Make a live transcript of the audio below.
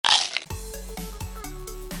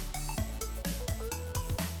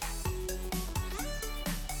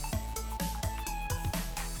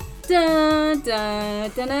Dun, dun,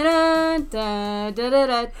 dun, dun, dun, dun,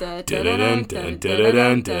 dun,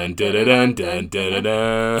 dun, dun, dun, dun, dun,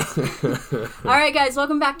 dun. All right, guys,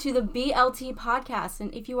 welcome back to the BLT podcast.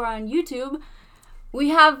 And if you are on YouTube,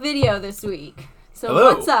 we have video this week. So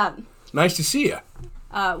Hello. What's up? Nice to see you.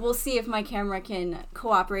 We'll see if my camera can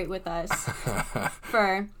cooperate with us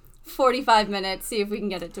for 45 minutes. See if we can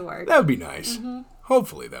get it to work. That would be nice.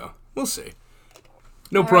 Hopefully, though. We'll see.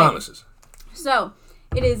 No All promises. Right. So,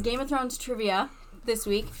 it is Game of Thrones trivia this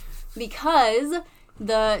week because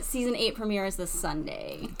the season 8 premiere is this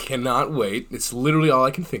Sunday. Cannot wait. It's literally all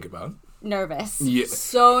I can think about. Nervous. Yeah.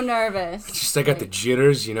 So nervous. Just I got the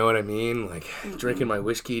jitters, you know what I mean? Like, drinking my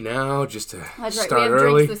whiskey now just to That's right. start We have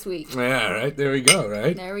early. drinks this week. Yeah, right. There we go,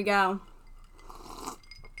 right? There we go.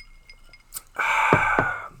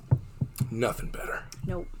 Nothing better.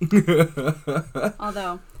 Nope.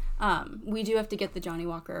 Although, we do have to get the Johnny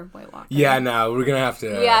Walker White Walker. Yeah, no, we're gonna have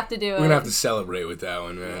to. We have to do it. We're gonna have to celebrate with that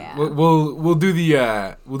one, man. Yeah. We'll do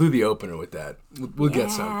the opener with that. We'll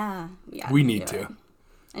get some. Yeah, We need to.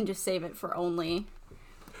 And just save it for only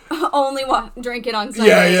drink it on Sundays.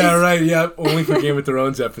 Yeah, right. Yeah, only for Game of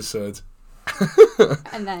Thrones episodes.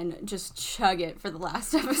 And then just chug it for the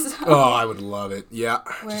last episode. Oh, I would love it. Yeah,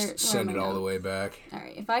 Where just send are it my all the notes? way back. All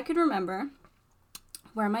right, if I could remember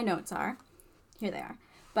where my notes are. Here they are.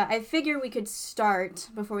 But I figure we could start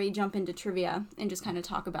before we jump into trivia and just kind of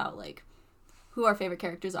talk about, like, who our favorite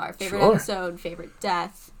characters are. Favorite Sure. episode, favorite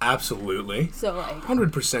death. Absolutely. So, like,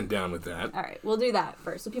 100% down with that. all right, we'll do that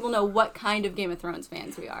first. So people know what kind of Game of Thrones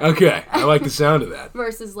fans we are. Okay, I like the sound of that.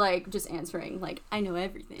 Versus, like, just answering, like, I know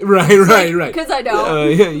everything. Right. Because I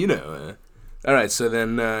don't. Yeah, you know. All right, so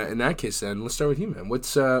then in that case, then let's start with you, man.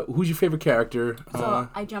 Who's your favorite character? So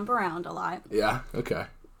I jump around a lot. Yeah. Okay.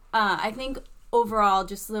 I think overall,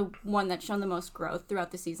 just the one that's shown the most growth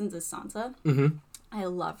throughout the seasons is Sansa. Mm-hmm. I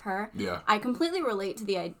love her. Yeah. I completely relate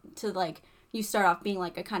to like you start off being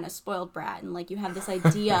like a kind of spoiled brat and like you have this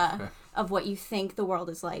idea of what you think the world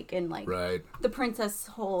is like and like Right. the princess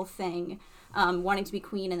whole thing, wanting to be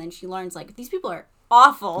queen, and then she learns like these people are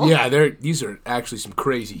awful. Yeah, these are actually some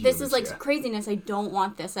crazy humans. This is like yeah. craziness. I don't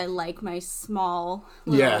want this. I like my small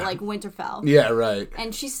little like Winterfell. Yeah, right.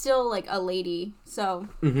 And she's still like a lady, so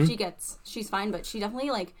she's fine, but she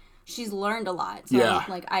definitely like she's learned a lot. So Yeah.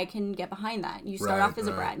 like I can get behind that. You start Right, off as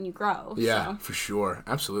a right. brat and you grow. Yeah, So. for sure.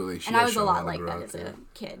 Absolutely. She And I has was a shown lot of like growth, that as yeah.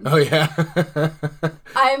 a kid. Oh yeah.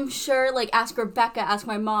 I'm sure like ask Rebecca, ask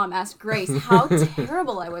my mom, ask Grace how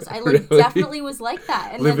terrible I was. I like Really? definitely was like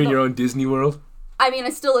that. And Live then in your own Disney World. I mean,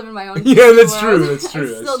 I still live in my own. Yeah, Disney that's world. true, that's true, I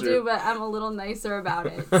that's still true. do, but I'm a little nicer about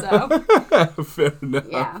it. So Fair enough.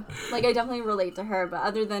 yeah, like I definitely relate to her. But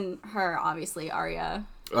other than her, obviously Arya.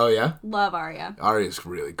 Oh yeah. Love Arya. Arya's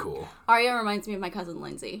really cool. Arya reminds me of my cousin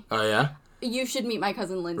Lindsay. Oh yeah. You should meet my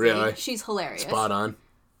cousin Lindsay. Really? She's hilarious. Spot on.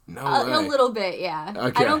 No A way. little bit, yeah.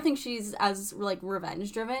 Okay. I don't think she's as like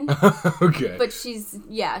revenge driven, Okay. but she's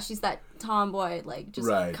that tomboy, like just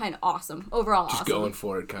Right. kind of awesome. Overall, Just awesome. going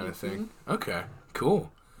for it kind of thing. Okay.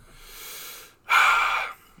 Cool.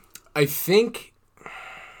 I think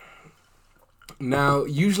now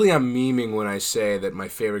usually I'm memeing when I say that my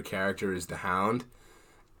favorite character is the Hound,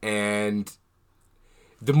 and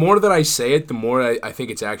the more that I say it, the more I think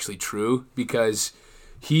it's actually true because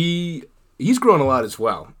he's grown a lot as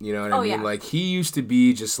well. You know what I mean? Yeah. Like he used to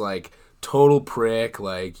be just like total prick,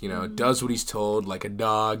 like, you know, does what he's told like a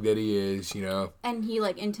dog that he is, you know. And he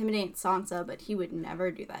like intimidates Sansa, but he would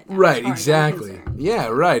never do that. Now, Right, as far as I'm exactly. concerned. Yeah,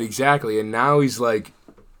 right, exactly. And now he's like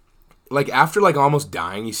after like almost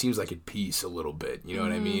dying, he seems like at peace a little bit. You know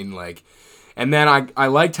what I mean? Like, and then I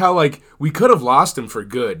liked how like we could have lost him for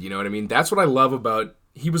good. You know what I mean? That's what I love about.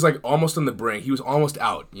 He was like almost on the brink. He was almost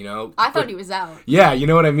out. You know. I thought he was out. Yeah, you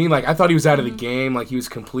know what I mean? Like I thought he was out of the game. Like he was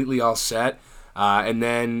completely all set. And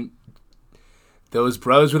then those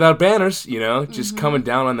brothers without banners, you know, just coming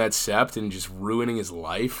down on that sept and just ruining his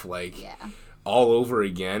life, like Yeah. all over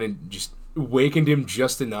again, and just awakened him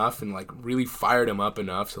just enough and like really fired him up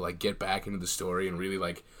enough to like get back into the story and really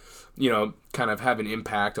like, you know, kind of have an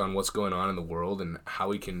impact on what's going on in the world and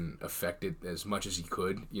how he can affect it as much as he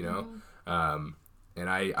could, you know. And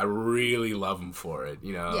I really love him for it,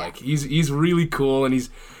 you know. Yeah. Like he's really cool, and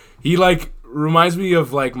he like reminds me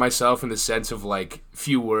of like myself in the sense of like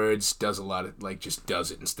few words, does a lot of like just does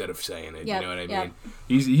it instead of saying it. Yep, You know what I yep.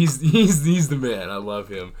 mean? He's the man. I love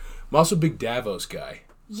him. I'm also a big Davos guy.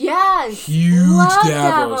 Yes. Huge Love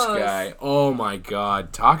Davos guy. Oh my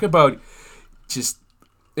god. Talk about just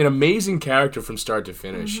an amazing character from start to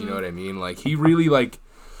finish. You know what I mean? Like he really like.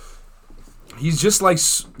 He's just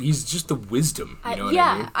the wisdom. You know what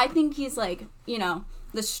I mean? I think he's like, you know,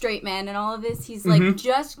 the straight man in all of this. He's like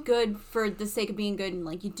just good for the sake of being good, and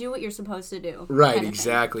like you do what you're supposed to do. Right,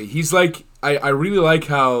 exactly. He's like, I really like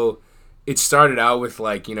how it started out with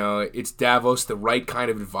like, you know, it's Davos, the right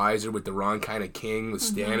kind of advisor with the wrong kind of king with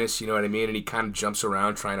Stannis, you know what I mean? And he kind of jumps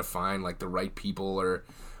around trying to find like the right people or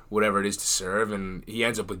whatever it is to serve, and he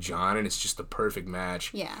ends up with Jon, and it's just the perfect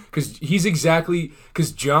match. Yeah.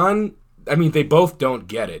 Because Jon, I mean, they both don't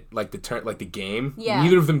get it, like the game. Yeah.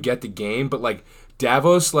 Neither of them get the game, but like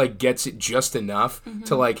Davos like gets it just enough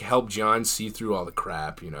to like help Jon see through all the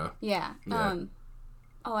crap, you know. Yeah.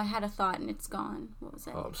 I had a thought and it's gone. What was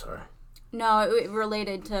it? Oh, I'm sorry. No, it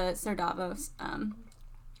related to Sir Davos.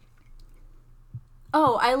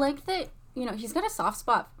 I liked that. You know, he's got a soft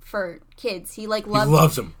spot for kids. He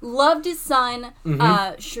loves them. Loved his son,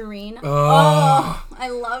 Shireen. Oh, I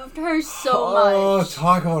loved her so much. Oh,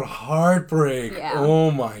 talk about heartbreak. Yeah.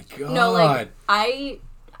 Oh my god. No, like I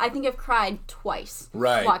think I've cried twice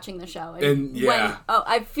watching the show. And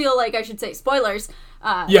I feel like I should say spoilers.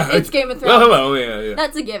 It's Game of Thrones. Yeah.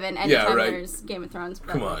 That's a given. Anytime there's Game of Thrones,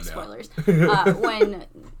 come on spoilers. When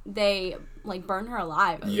they like burn her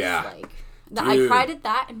alive, it was like I cried at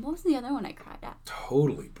that. And what was the other one I cried at?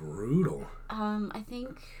 Totally brutal. I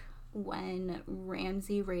think when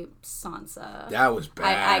Ramsay raped Sansa. That was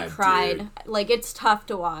bad. I cried. Dude. Like, it's tough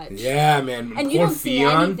to watch. Yeah, man. And you don't see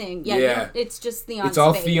anything. Yeah. It's just Theon's face. It's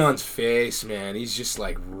all Theon's face, man. He's just,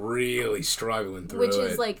 like, really struggling through it. Which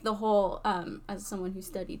is, like, the whole, as someone who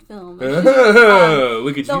studied film. Look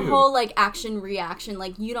at you. The whole, like, action-reaction.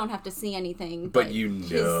 Like, you don't have to see anything. But you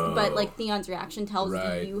know. But, like, Theon's reaction tells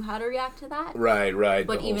you how to react to that. Right.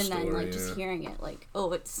 But even then, like, just hearing it, like,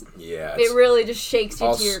 it's... Yeah. It really just shakes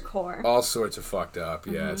you to your core. All sorts of fucked up.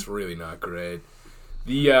 Yeah, it's really not great.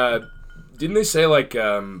 The didn't they say like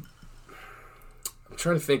I'm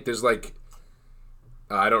trying to think. There's like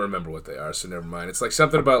I don't remember what they are, so never mind. It's like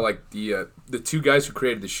something about like the two guys who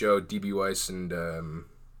created the show, D.B. Weiss and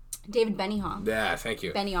David Benioff. Yeah, thank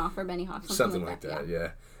you. Benioff, something like that.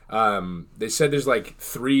 Yeah. They said there's like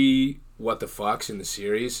 3 what the fucks in the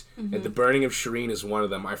series, and the burning of Shireen is one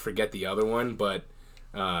of them. I forget the other one, but.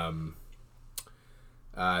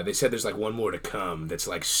 They said there's like one more to come that's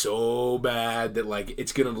like so bad that like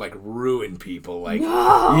it's gonna like ruin people. Like,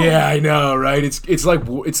 yeah, I know, right? It's like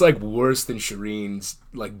worse than Shireen's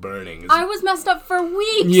like burning. I was messed up for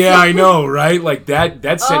weeks. Yeah, I know, right? Like that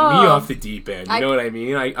sent me off the deep end. You know what I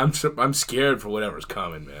mean? I'm scared for whatever's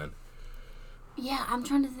coming, man. Yeah, I'm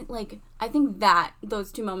trying to think. Like, I think that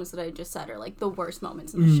those 2 moments that I just said are like the worst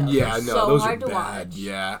moments in the show. Yeah, no, so those hard are to bad. Watch.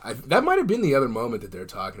 Yeah, that might have been the other moment that they're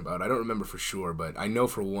talking about. I don't remember for sure, but I know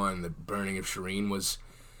for one the burning of Shireen was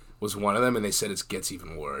one of them, and they said it gets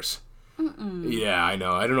even worse. Yeah, I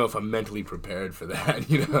know. I don't know if I'm mentally prepared for that.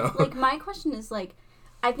 You know, like my question is like,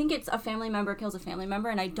 I think it's a family member kills a family member,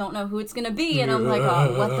 and I don't know who it's gonna be, and I'm like,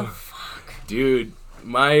 oh, what the fuck, dude.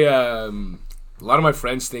 My a lot of my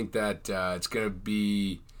friends think that it's going to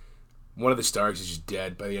be one of the Starks is just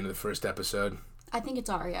dead by the end of the first episode. I think it's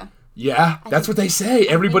Arya. Yeah, that's what they say.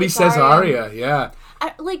 Everybody says Arya. Yeah.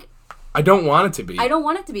 I don't want it to be. I don't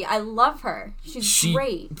want it to be. I love her. She's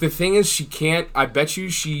great. The thing is, she can't... I bet you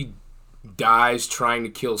she dies trying to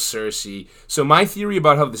kill Cersei. So my theory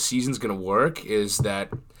about how the season's going to work is that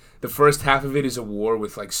the first half of it is a war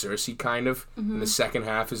with, like, Cersei, kind of. And the second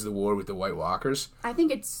half is the war with the White Walkers. I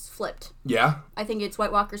think it's flipped. Yeah? I think it's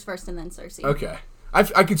White Walkers first and then Cersei. Okay.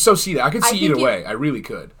 I could so see that. I could see either way. I really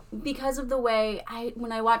could. Because of the way...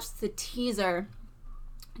 when I watched the teaser,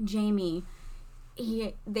 Jaime,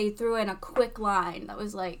 they threw in a quick line that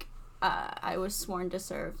was like, I was sworn to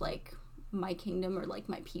serve, like, my kingdom or, like,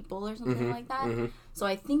 my people or something like that. So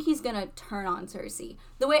I think he's going to turn on Cersei.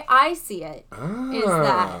 The way I see it is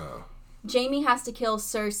that Jaime has to kill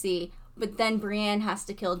Cersei, but then Brienne has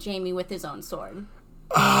to kill Jaime with his own sword.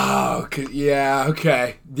 Oh, yeah,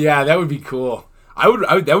 okay. Yeah, that would be cool. I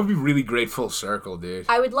would that would be really great full circle, dude.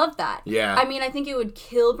 I would love that. Yeah. I mean, I think it would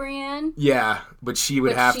kill Brienne. Yeah, but she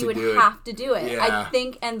would have to do it. Yeah. I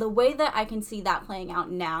think, and the way that I can see that playing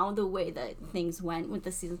out now, the way that things went with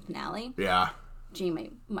the season finale. Yeah.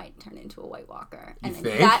 Jaime might turn into a White Walker. You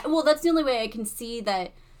think? That's the only way I can see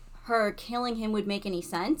that her killing him would make any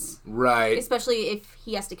sense. Right. Especially if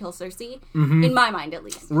he has to kill Cersei. In my mind, at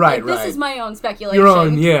least. Right, This is my own speculation. Your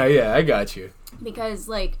own, yeah, I got you. Because,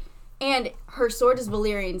 like... And her sword is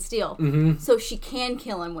Valyrian steel, so she can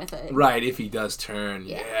kill him with it. Right, if he does turn.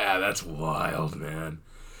 Yeah, that's wild, man.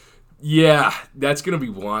 Yeah, that's gonna be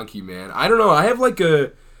wonky, man. I don't know. I have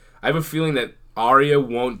a feeling that Arya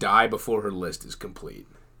won't die before her list is complete.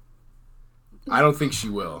 I don't think she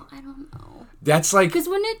will. I don't know. That's like... Because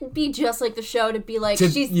wouldn't it be just like the show to be like,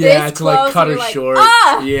 she's this to close, like cut her like, short.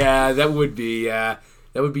 Ah! Yeah, that would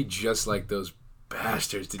be just like those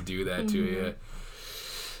bastards to do that to you.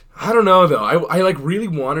 I don't know though. I like really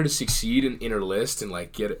want her to succeed in her list and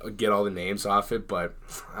like get all the names off it, but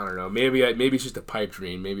I don't know. Maybe it's just a pipe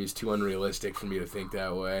dream. Maybe it's too unrealistic for me to think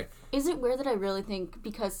that way. Is it weird that I really think,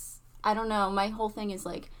 because I don't know, my whole thing is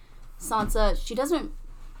like Sansa,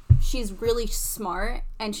 she's really smart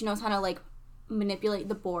and she knows how to like manipulate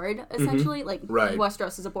the board essentially, like right.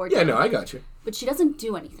 Westeros is a board. Yeah, no, I got you. But she doesn't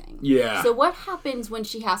do anything. Yeah. So what happens when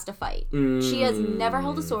she has to fight? She has never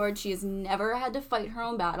held a sword. She has never had to fight her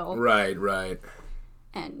own battle. Right.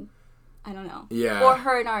 And I don't know. Yeah. Or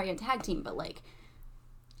her and Arya tag team, but like.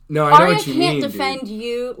 No, I know Arya what you mean. can't defend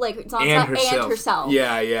you, like Sansa and herself.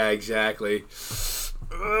 Yeah, exactly.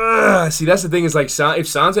 See, that's the thing is like if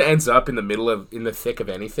Sansa ends up in the thick of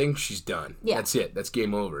anything, she's done. Yeah. That's it. That's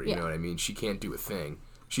game over. You know what I mean? She can't do a thing.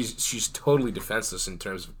 She's totally defenseless in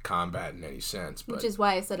terms of combat in any sense. But. Which is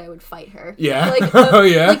why I said I would fight her. Yeah. Like, oh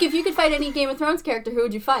yeah. Like if you could fight any Game of Thrones character, who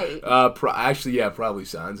would you fight? Actually, yeah, probably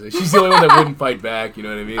Sansa. She's the only one that wouldn't fight back. You know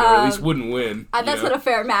what I mean? Or at least wouldn't win. That's not a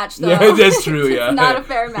fair match, though. Yeah, that's true. Yeah. It's not a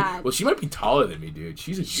fair match. Well, she might be taller than me, dude.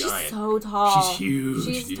 She's a giant. She's so tall. She's huge.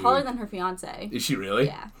 She's taller than her fiance. Is she really?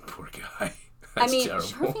 Yeah. Poor guy. That's terrible.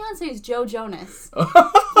 Her fiance is Joe Jonas.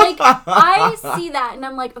 Like, I see that and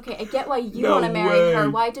I'm like, okay, I get why you want to marry her.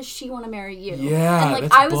 Why does she want to marry you? Yeah, and like,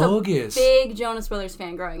 that's I was bogus. a big Jonas Brothers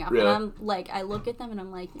fan growing up, really? and I'm like, I look at them and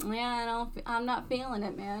I'm like, I'm not feeling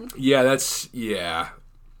it, man. Yeah.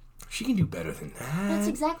 She can do better than that. That's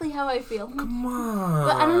exactly how I feel. Come on.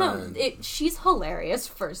 But I don't know. She's hilarious,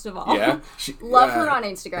 first of all. Yeah. Love her on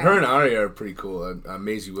Instagram. Her and Arya are pretty cool.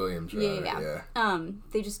 Maisie Williams. Yeah.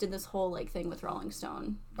 They just did this whole like thing with Rolling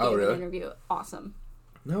Stone. Oh, really? Interview. Awesome.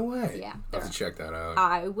 No way. Yeah. I'll have to check that out.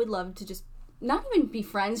 I would love to just not even be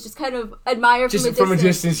friends, just kind of admire from a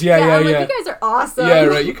distance. Yeah. I'm like, you guys are awesome. Yeah,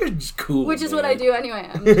 right. You guys are just cool. Which is what I do anyway.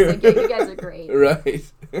 I'm just like, you guys are great. Right.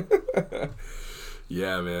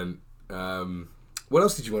 Yeah, man. What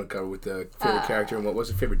else did you want to cover with the favorite character, and what was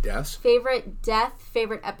the favorite deaths? Favorite death,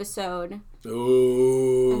 favorite episode.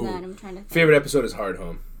 Ooh. And then I'm trying to think. Favorite episode is Hard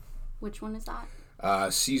Home. Which one is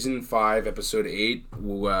that? Season 5, episode 8.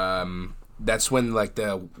 That's when like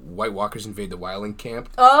the White Walkers invade the Wildling camp.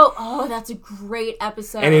 Oh, that's a great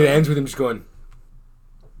episode. And it ends with him just going.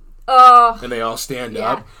 Oh. And they all stand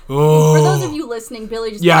yeah. up. Oh. For those of you listening,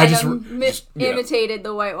 Billy just imitated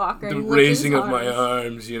the White Walker. The raising of my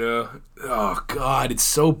arms, you know. Oh, God, it's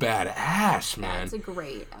so badass, man. That's a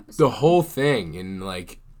great episode. The whole thing, and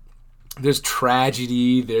like, there's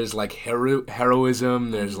tragedy, there's like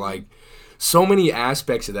heroism, there's like so many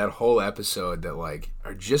aspects of that whole episode that like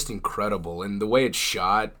are just incredible. And the way it's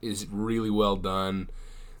shot is really well done.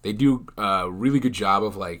 They do a really good job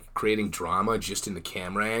of like creating drama just in the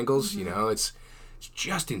camera angles. You know, it's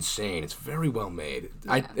just insane. It's very well made.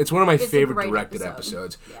 Yeah. It's one of my favorite directed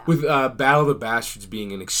episodes. Yeah. With Battle of the Bastards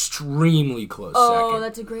being an extremely close second. Oh,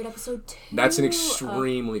 that's a great episode too. That's an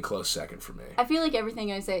extremely close second for me. I feel like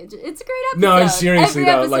everything I say, it's a great episode. No, seriously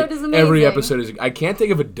though, every episode is amazing. Every episode is. I can't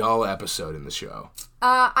think of a dull episode in the show.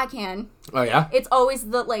 I can. Oh yeah. It's always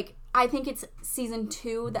the like. I think it's season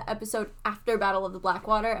 2, the episode after Battle of the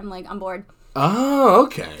Blackwater. I'm like, I'm bored. Oh,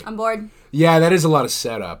 okay. I'm bored. Yeah, that is a lot of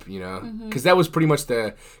setup, you know, because that was pretty much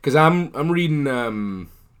because I'm reading.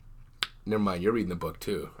 Never mind, you're reading the book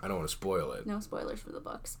too. I don't want to spoil it. No spoilers for the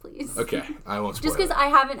books, please. Okay, I won't spoil Just because I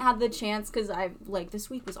haven't had the chance, because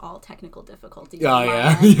this week was all technical difficulties. Oh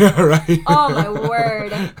yeah, yeah, right. Oh my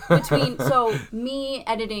word! So me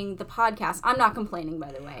editing the podcast, I'm not complaining,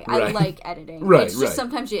 by the way. Right. I like editing. Right, it's just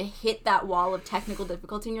sometimes you hit that wall of technical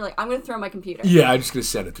difficulty, and you're like, I'm going to throw my computer. Yeah, I'm just going to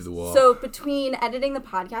send it through the wall. So between editing the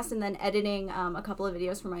podcast and then editing a couple of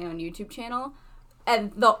videos for my own YouTube channel.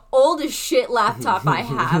 And the oldest shit laptop I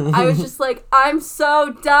have, I was just like, I'm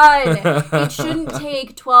so done. It shouldn't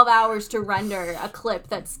take 12 hours to render a clip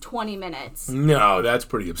that's 20 minutes. No, that's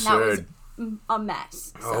pretty absurd. That was a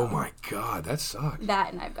mess. So. Oh my God, that sucks.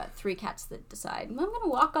 That, and I've got 3 cats that decide, I'm going to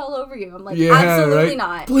walk all over you. I'm like, yeah, absolutely right?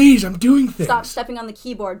 not. Please, I'm doing things. Stop stepping on the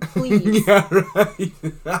keyboard, please. Yeah, right.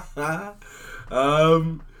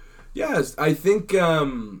 Yes, I think...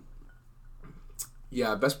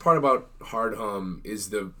 Yeah, best part about Hard Home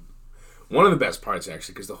is one of the best parts,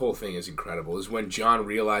 actually, because the whole thing is incredible, is when Jon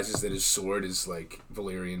realizes that his sword is like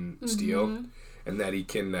Valyrian steel, and that he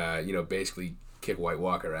can, basically kick White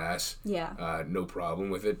Walker ass. Yeah. No problem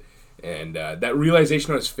with it. And that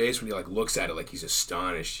realization on his face when he like looks at it like he's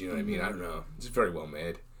astonished, you know what I mean? I don't know. It's very well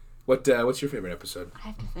made. What's your favorite episode? I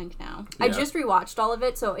have to think now. Yeah. I just rewatched all of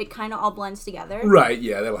it, so it kind of all blends together. Right,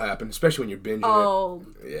 yeah, that'll happen, especially when you're binging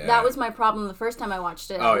it. Yeah. That was my problem the first time I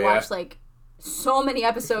watched it. Oh, I watched, like, so many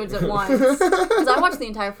episodes at once. Because I watched the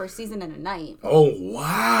entire first season in a night. Oh,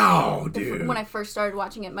 wow, dude. When I first started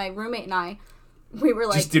watching it, my roommate and I, we were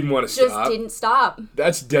like... Just didn't want to stop? Just didn't stop.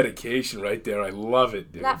 That's dedication right there. I love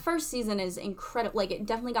it, dude. That first season is incredible. Like, it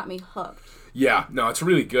definitely got me hooked. Yeah, no, it's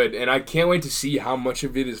really good. And I can't wait to see how much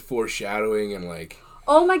of it is foreshadowing and, like...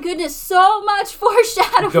 Oh my goodness, so much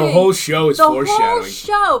foreshadowing. The whole show is foreshadowing. The whole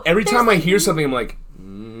show. Every time I hear something, I'm like...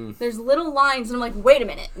 There's little lines, and I'm like, wait a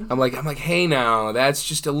minute. I'm like, hey now, that's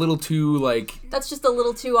just a little too, like... That's just a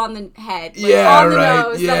little too on the head. Like, yeah, on the right.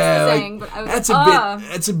 nose, yeah, that's the like, saying. But I was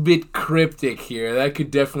that's a bit cryptic here. That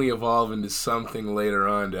could definitely evolve into something later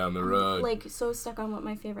on down the road. Like, so stuck on what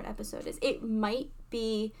my favorite episode is. It might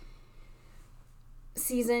be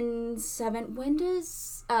season 7. When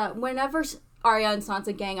does... whenever Arya and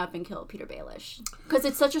Sansa gang up and kill Peter Baelish. Because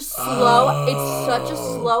it's such a slow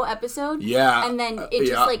episode. Yeah. And then it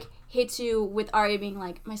just, like, hits you with Arya being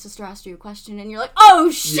like, my sister asked you a question, and you're like,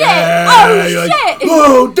 oh, shit! Yeah, oh, shit! Like,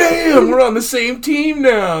 oh, damn! We're on the same team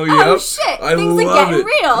now! Yep. Oh, shit! Things are getting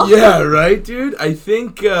real! Yeah, right, dude? I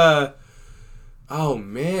think, oh,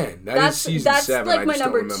 man. That's season 7. That's, like, I my just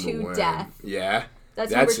number don't remember 2 when. death. Yeah?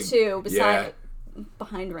 That's number 2,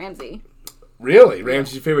 behind Ramsay. Really?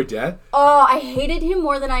 Ramsay's your favorite death? Oh, I hated him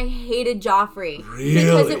more than I hated Joffrey. Really?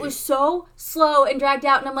 Because it was so slow and dragged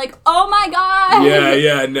out, and I'm like, oh my god!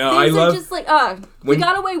 Yeah, no, I love... just like, he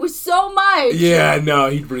got away with so much! Yeah, no,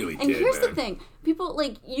 he really did, And here's the thing. People,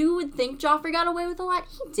 like, you would think Joffrey got away with a lot.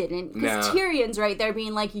 He didn't. Because Tyrion's right there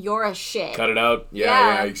being like, you're a shit. Cut it out.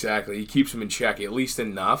 Yeah, exactly. He keeps him in check, at least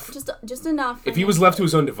enough. Just enough. If he was left to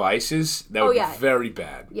his own devices, that would be very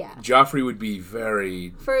bad. Yeah. Joffrey would be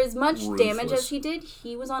very For as much ruthless. damage as he did,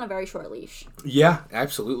 he was on a very short leash. Yeah,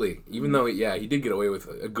 absolutely. Even though, he did get away with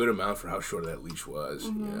a good amount for how short that leash was,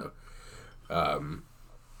 you know.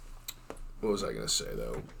 What was I going to say,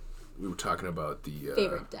 though? We were talking about the...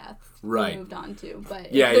 favorite death. Right. We moved on to. But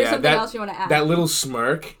if there's something else you want to add. That little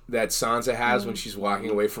smirk that Sansa has when she's walking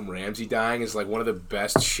away from Ramsay dying is, like, one of the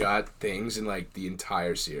best shot things in, like, the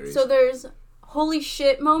entire series. So there's holy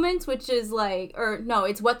shit moments, which is, like... Or, no,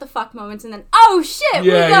 it's what the fuck moments, and then, oh shit,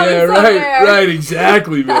 we're going somewhere. Right,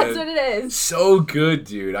 exactly, man. That's what it is. So good,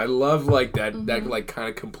 dude. I love, like, that, like, kind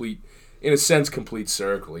of complete... In a sense, complete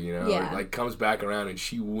circle, you know? Yeah. It, like, comes back around and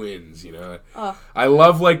she wins, you know? Oh. I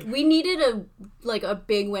love, like... We needed a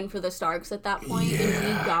big win for the Starks at that point, and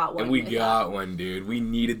we got one. And we got one, dude. We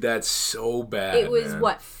needed that so bad, It was,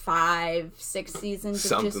 man. 5, 6 seasons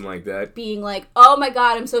Something of just like that. being like, oh my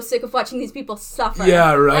god, I'm so sick of watching these people suffer.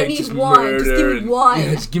 Yeah, right. I need just one. Murder. Just give me one.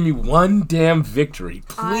 Yeah, just give me one damn victory,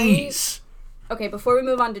 please. Okay, before we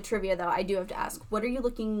move on to trivia, though, I do have to ask, what are you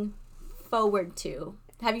looking forward to?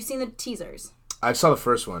 Have you seen the teasers? I saw the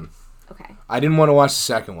first one. Okay. I didn't want to watch the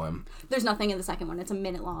second one. There's nothing in the second one. It's a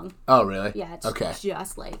minute long. Oh, really? Yeah, it's okay.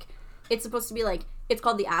 just like... It's supposed to be like... It's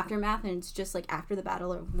called The Aftermath, and it's just like after the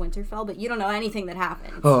Battle of Winterfell, but you don't know anything that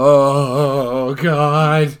happened. Oh,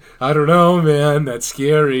 God. I don't know, man. That's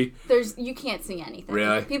scary. You can't see anything.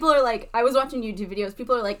 Really? People are like... I was watching YouTube videos.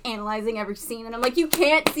 People are like analyzing every scene, and I'm like, you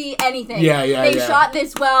can't see anything. Yeah. They shot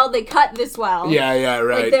this well. They cut this well. Yeah,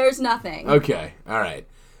 right. Like, there's nothing. Okay. All right.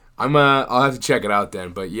 I'll have to check it out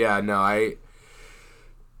then. But yeah, no,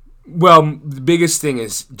 well, the biggest thing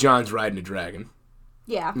is Jon's riding a dragon.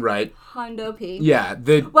 Yeah. Right. Hondo P. Yeah.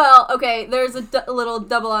 Well, okay, there's a little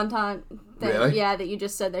double entente thing. Really? Yeah, that you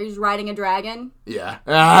just said there. He's riding a dragon. Yeah.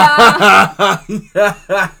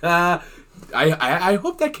 I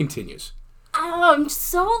hope that continues. Oh, I'm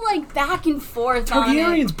so, like, back and forth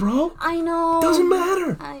Targaryens, bro. I know. Doesn't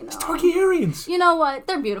matter. I know. It's Targaryens. You know what?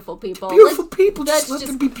 They're beautiful people. Beautiful people. Just let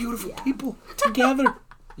them be beautiful people together.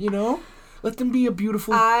 You know? Let them be a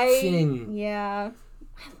beautiful thing. Yeah.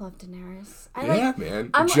 I love Daenerys.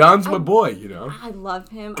 Man. Jon's my boy, you know? I love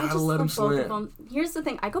him. Gotta I just let love him both slam. of them. Here's the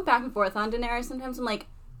thing. I go back and forth on Daenerys. Sometimes I'm like,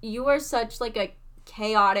 you are such, like, a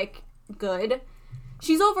chaotic good.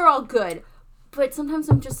 She's overall good. But sometimes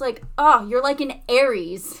I'm just like, oh, you're like an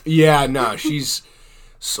Aries. Yeah, no, she's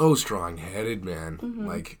so strong-headed, man. Mm-hmm.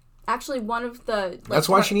 Like, actually, one of the... Like, that's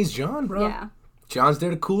why she needs Jon, bro. Yeah. Jon's there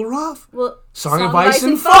to cool her off. Well, Song of Ice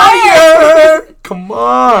and Fire! Come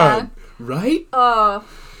on! Yeah. Right?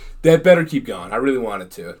 That better keep going. I really want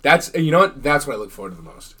it to. That's, you know what? That's what I look forward to the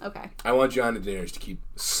most. Okay. I want Jon and Daenerys to keep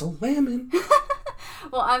slamming.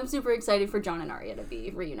 Well, I'm super excited for Jon and Arya to be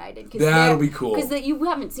reunited. That'll be cool. Because you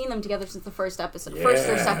haven't seen them together since the first or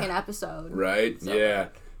second episode. Right? So. Yeah.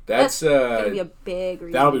 That's gonna be a big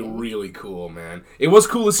reunion. That'll be really cool, man. It was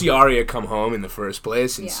cool to see Arya come home in the first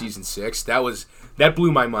place in season 6. That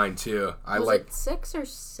blew my mind too. Was it 6 or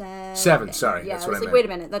 7? 7, sorry. Yeah, that's I what was I like, meant. wait a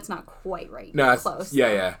minute, that's not quite right. No, close.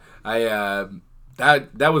 Yeah.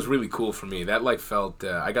 That was really cool for me. That felt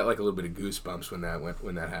I got a little bit of goosebumps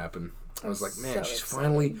when that happened. I was like, man, she's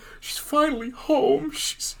finally home.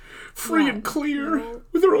 She's free and clear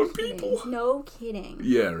with her own people. No kidding.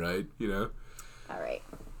 Yeah, right. All right.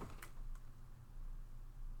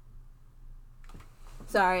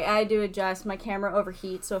 Sorry, I had to adjust. My camera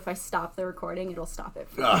overheats, so if I stop the recording, it'll stop it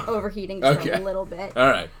from overheating just a little bit. All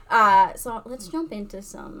right. So let's jump into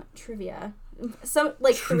some trivia. So,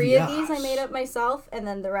 3 of these I made up myself, and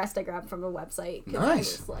then the rest I grabbed from a website.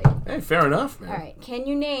 Nice. Hey, fair enough, man. All right. Can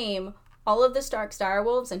you name all of the Stark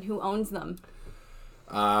direwolves and who owns them?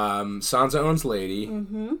 Sansa owns Lady.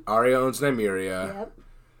 Mm-hmm. Arya owns Nymeria.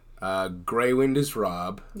 Yep. Grey Wind is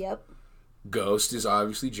Robb. Yep. Ghost is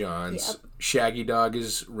obviously Jon's. Yep. Shaggy Dog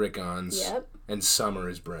is Rickon's. Yep. And Summer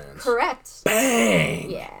is Bran's. Correct.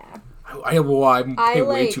 Bang! Yeah. I'm paying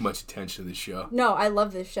way too much attention to this show. No, I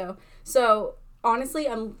love this show. So, honestly,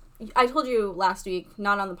 I told you last week,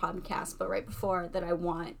 not on the podcast, but right before, that I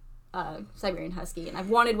want a Siberian Husky, and I've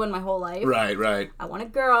wanted one my whole life. Right. I want a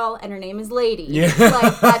girl, and her name is Lady. Yeah.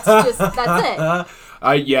 That's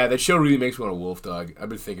it. Yeah, that show really makes me want a wolf dog. I've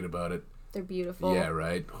been thinking about it. They're beautiful. Yeah,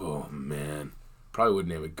 right? Oh, man. Probably would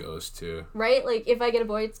name it Ghost, too. Right? If I get a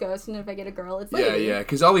boy, it's Ghost, and if I get a girl, it's Lady. Yeah,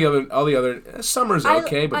 because all the other Summer's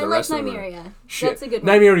okay, but the rest of them Nymeria. That's a good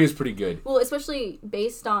one. Nymeria is pretty good. Well, especially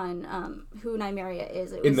based on who Nymeria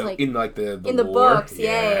is. It was in the in the lore? books.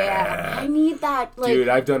 Yeah. I need that. Dude,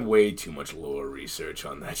 I've done way too much lore research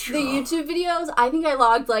on that show. The YouTube videos, I think I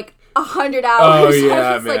logged 100 hours. Oh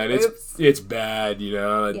yeah, man, oops. it's bad. The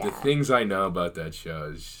Yeah. things I know about that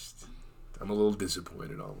show is just, I'm a little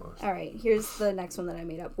disappointed almost. All right, here's the next one that I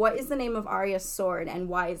made up. What is the name of Arya's sword, and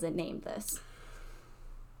why is it named this?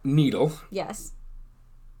 Needle. Yes.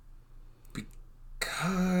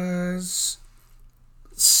 Because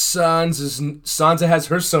Sansa has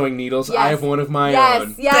her sewing needles. Yes. I have one of my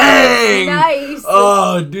own. Yes, Bang! nice.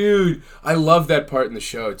 Oh, dude, I love that part in the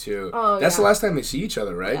show too. Oh, that's the last time they see each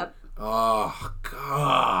other, right? Yep. Oh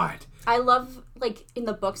God. I love in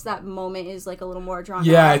the books that moment is a little more drawn out.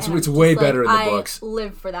 Yeah, it's way better in the I books.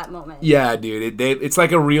 Live for that moment. Yeah, dude, it's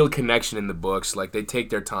like a real connection in the books. They take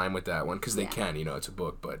their time with that one because they can. It's a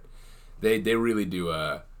book, but they really do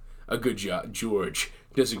a good job. George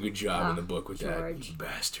does a good job in the book with George. that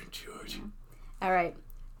bastard George. Yeah. All right,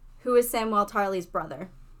 who is Samwell Tarly's brother?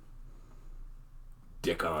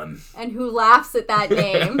 Dickon. And who laughs at that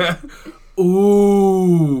name?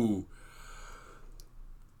 Ooh.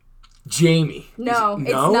 Jamie. No,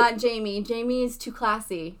 it's not Jamie. Jamie is too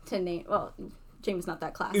classy to name. Well, Jamie's not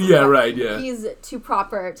that classy. Yeah, right, yeah. He's too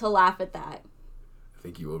proper to laugh at that. I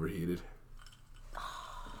think you overheated.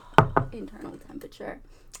 Internal temperature.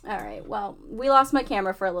 All right, well, we lost my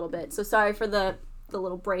camera for a little bit, so sorry for the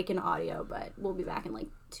little break in audio, but we'll be back in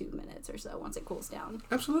 2 minutes or so once it cools down.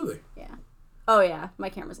 Absolutely. Yeah. Oh, yeah, my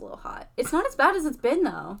camera's a little hot. It's not as bad as it's been,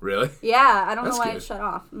 though. Really? Yeah, I don't know why good. it shut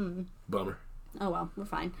off. Bummer. Oh, well, we're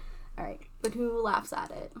fine. All right, but who laughs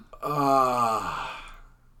at it? You're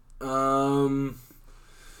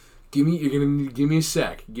gonna need to give me a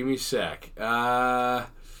sec.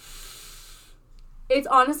 It's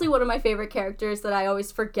honestly one of my favorite characters that I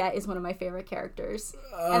always forget is one of my favorite characters.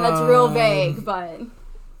 And that's real vague, but...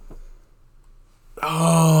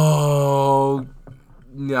 Oh...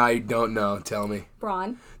 No, I don't know. Tell me.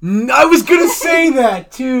 Bronn. I was gonna say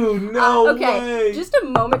that, too. No okay, way. just a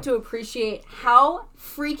moment to appreciate how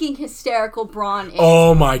freaking hysterical Bronn is.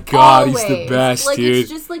 Oh my God, Always. He's the best, dude. It's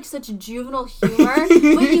just such juvenile humor, but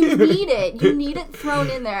you need it. You need it thrown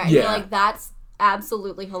in there. And you're that's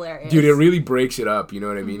absolutely hilarious. Dude, it really breaks it up, you know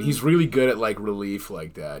what I mean? Mm-hmm. He's really good at relief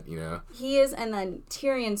like that, He is, and then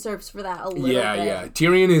Tyrion serves for that a little bit. Yeah.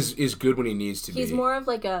 Tyrion is good when he needs to be. He's more of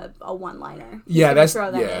a one-liner. Yeah, that's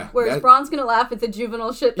throw that in. Whereas Bronn's gonna laugh at the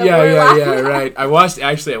juvenile shit that we're laughing at. Right. I watched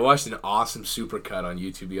an awesome supercut on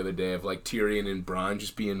YouTube the other day of Tyrion and Bronn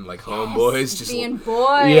just being homeboys, just being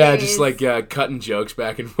boys. Yeah, just cutting jokes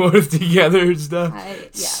back and forth together and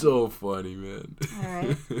stuff. So funny, man. All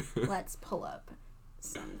right, let's pull up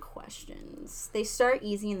some questions. They start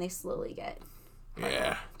easy and they slowly get harder.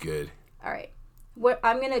 Yeah, good. All right.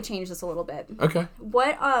 I'm going to change this a little bit. Okay.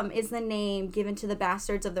 What is the name given to the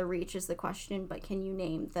bastards of the Reach is the question, but can you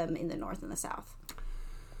name them in the North and the South?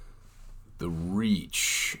 The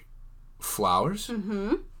Reach. Flowers?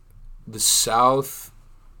 Mm-hmm. The South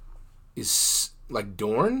is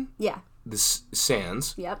Dorne? Yeah. The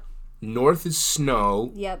Sands? Yep. North is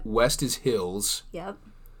snow. Yep. West is hills. Yep.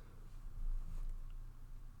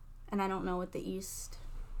 And I don't know what the east...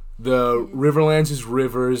 The Riverlands is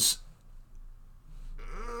rivers.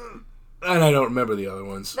 And I don't remember the other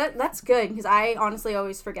ones. That's good, because I honestly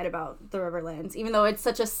always forget about the Riverlands, even though it's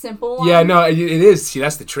such a simple one. Yeah, no, it is. See,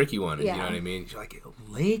 that's the tricky one. Yeah. You know what I mean? You're like,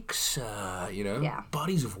 lakes, Yeah.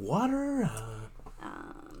 bodies of water.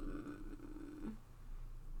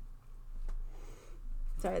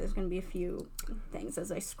 Sorry, there's going to be a few things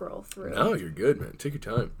as I scroll through. No, you're good, man. Take your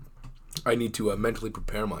time. I need to mentally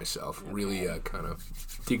prepare myself. Okay. Really kind of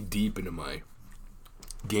dig deep into my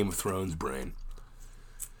Game of Thrones brain.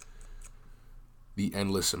 The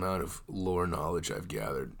endless amount of lore knowledge I've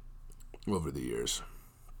gathered over the years.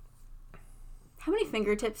 How many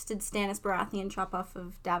fingertips did Stannis Baratheon chop off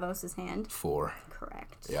of Davos's hand? 4.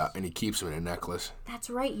 Correct. Yeah, and he keeps them in a necklace.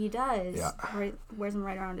 That's right, he does. Yeah. Wears them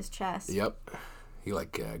right around his chest. Yep. He,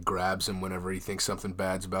 grabs him whenever he thinks something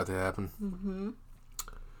bad's about to happen. Mm-hmm.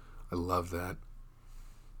 I love that.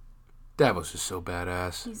 Davos is so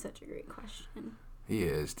badass. He's such a great question. He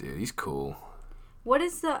is, dude. He's cool. What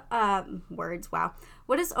is the, wow.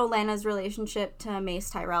 What is Olenna's relationship to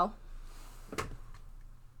Mace Tyrell?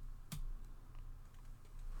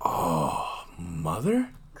 Oh,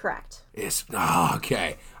 mother? Correct.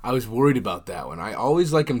 Okay. I was worried about that one. I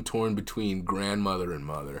always am torn between grandmother and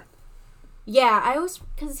mother. Yeah, I always,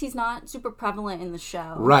 because he's not super prevalent in the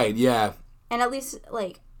show. Right, yeah. And at least,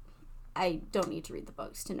 I don't need to read the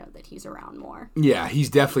books to know that he's around more. Yeah, he's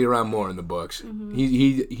definitely around more in the books. Mm-hmm.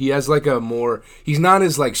 He has a more... He's not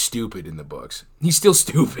as stupid in the books. He's still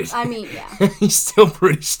stupid. I mean, yeah. He's still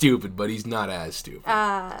pretty stupid, but he's not as stupid.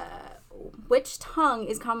 Which tongue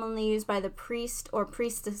is commonly used by the priest or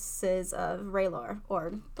priestesses of R'hllor,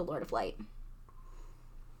 or the Lord of Light?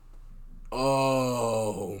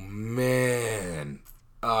 Oh, man.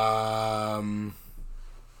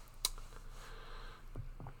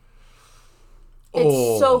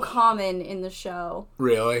 It's so common in the show.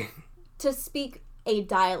 Really? To speak a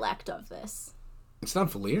dialect of this. It's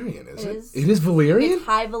not Valyrian, is it? Is. It is Valyrian? It's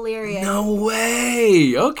High Valyrian. No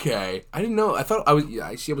way! Okay. I didn't know. I thought I was... Yeah,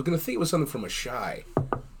 I was going to think it was something from Ashai.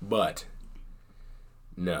 But...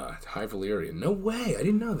 No, it's High Valyrian. No way! I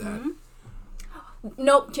didn't know that. Mm-hmm.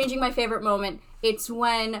 Nope, changing my favorite moment. It's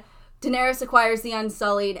when Daenerys acquires the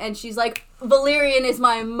Unsullied, and she's like, Valyrian is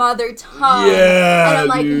my mother tongue. Yeah, and I'm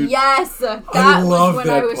like, dude. Yes! That was when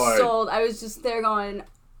I was part. sold. I was just there going...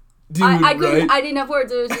 Dude, I couldn't. right? I didn't have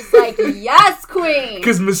words. It was just like, yes, queen.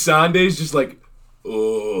 Because Missandei's just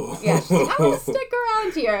oh. Yeah, she's like, I will stick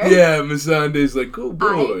around here. Yeah, Missandei's cool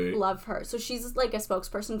boy. I love her. So she's a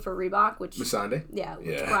spokesperson for Reebok, which Missandei? Yeah,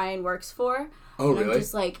 which Brian works for. Oh, and really? I'm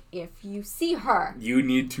just if you see her, you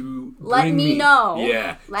need to let me know.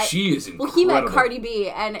 Yeah, she is incredible. Well, he met Cardi B,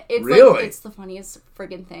 and it's really? It's the funniest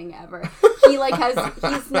friggin' thing ever. He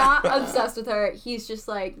he's not obsessed with her. He's just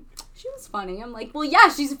she was funny. I'm like, well, yeah,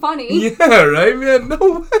 she's funny. Yeah, right, man.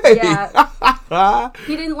 No way. Yeah.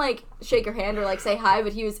 He didn't shake her hand or say hi,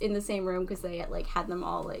 but he was in the same room because they had them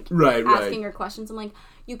all asking her questions. I'm like,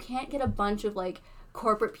 you can't get a bunch of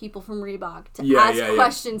corporate people from Reebok to ask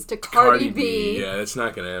questions to Cardi B. Yeah, that's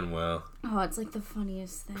not gonna end well. Oh, it's the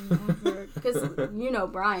funniest thing ever. Because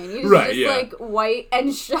Brian, he's just white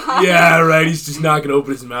and shy. Yeah, right. He's just not gonna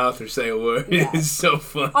open his mouth or say a word. Yeah. It's so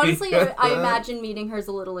funny. Honestly, I imagine meeting her is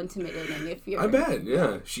a little intimidating. I bet.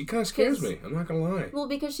 Yeah, she kind of scares me. I'm not gonna lie. Well,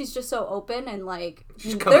 because she's just so open and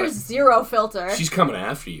there's zero filter. She's coming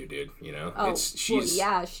after you, dude. Oh, she's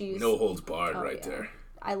no holds barred there.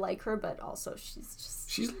 I like her, but also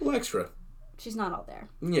she's a little extra. She's not all there.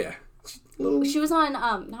 Yeah. She was on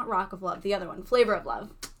not Rock of Love, the other one, Flavor of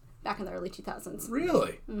Love, back in the early 2000s.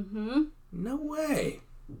 Really? Mm-hmm. No way.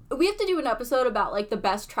 We have to do an episode about the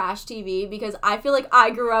best trash TV because I feel like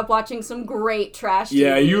I grew up watching some great trash TV.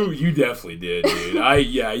 Yeah, you definitely did, dude.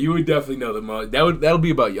 You would definitely know the most. That'll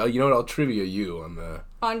be about you. You know what? I'll trivia you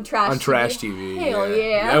on trash TV. Hell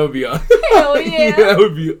yeah. That would be awesome. Hell yeah. That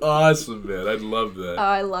would be awesome, man. I'd love that. Oh,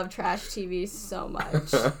 I love trash TV so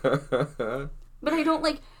much. But I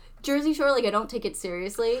don't Jersey Shore, I don't take it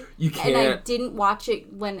seriously. You can't. And I didn't watch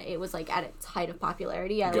it when it was, at its height of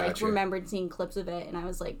popularity. I, Gotcha. Remembered seeing clips of it, and I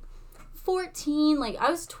was, 14.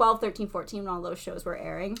 I was 12, 13, 14 when all those shows were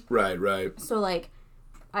airing. Right. So,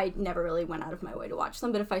 I never really went out of my way to watch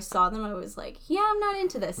them, but if I saw them, I was yeah, I'm not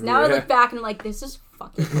into this. Now I look back and I'm this is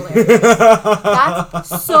fucking hilarious.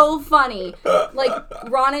 That's so funny. Like,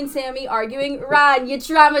 Ron and Sammy arguing, Ron, you're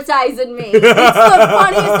traumatizing me. It's the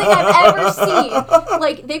funniest thing I've ever seen.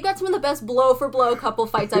 Like, they've got some of the best blow-for-blow couple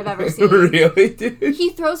fights I've ever seen. Really, dude? He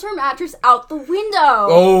throws her mattress out the window.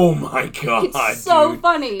 Oh my god, it's so dude.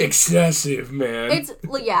 funny. Excessive, man.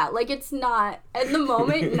 It's not, at the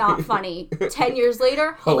moment, not funny. 10 years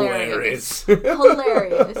later, hilarious.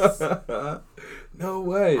 Hilarious. No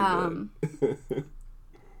way, All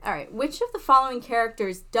right, which of the following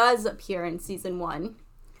characters does appear in season 1?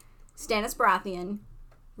 Stannis Baratheon,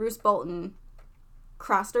 Roose Bolton,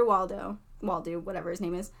 Craster Waldo, whatever his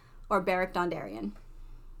name is, or Beric Dondarrion?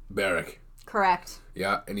 Beric. Correct.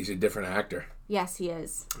 Yeah, and he's a different actor. Yes, he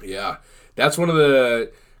is. Yeah, that's one of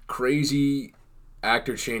the crazy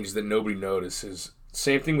actor changes that nobody notices.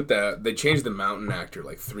 Same thing with they changed the mountain actor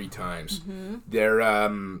like 3 times. Mm-hmm. They're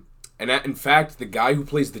in fact, the guy who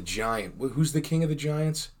plays the giant, who's the king of the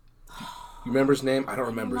giants? You remember his name? I don't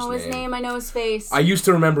remember his name. I know his name. I know his face. I used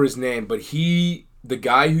to remember his name, but the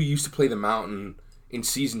guy who used to play the mountain in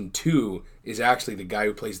season 2 is actually the guy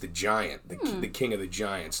who plays the giant, the king of the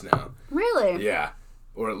giants now. Really? Yeah,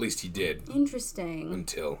 or at least he did. Interesting.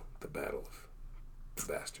 Until the Battle of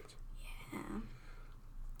the Bastards. Yeah.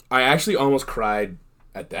 I actually almost cried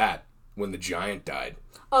at that when the giant died.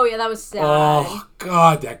 Oh, yeah, that was sad. Oh,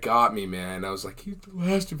 God, that got me, man. I was like, he's the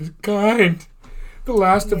last of his kind. The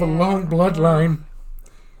last of a long bloodline.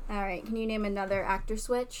 All right, can you name another actor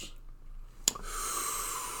switch?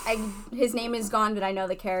 His name is gone, but I know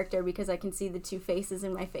the character because I can see the 2 faces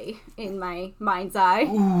in my mind's eye.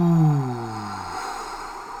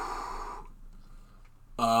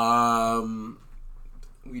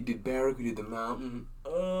 We did Beric, we did the mountain.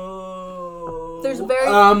 There's a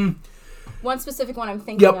very one specific one I'm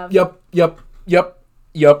thinking of. Yep.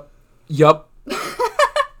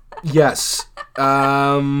 Yes.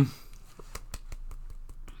 I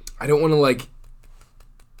don't want to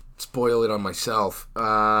spoil it on myself.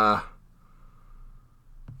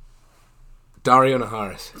 Dario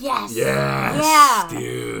Naharis. Yes. Yes. Yeah.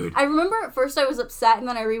 Dude. I remember at first I was upset, and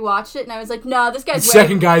then I rewatched it, and I was like, no, this guy's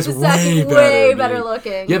way better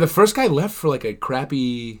looking. Yeah, the first guy left for a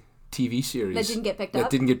crappy TV series. That didn't get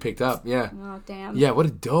picked up? Yeah. Oh, damn. Yeah, what a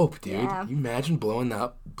dope, dude. Yeah. Can you imagine blowing that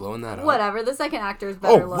up? Whatever. The second actor is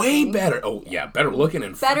better looking. Way better. Oh, yeah, better looking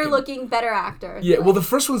and better looking, better actor. Yeah, well, the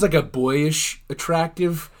first one's a boyish,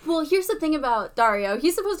 attractive. Well, here's the thing about Dario.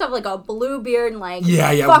 He's supposed to have a blue beard and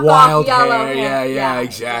fuck wild off yellow hair. Yeah, right,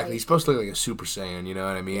 exactly. Right. He's supposed to look like a Super Saiyan, you know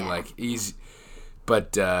what I mean? Yeah.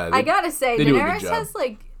 But I gotta say, Daenerys has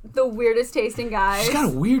the weirdest taste in guys. She's got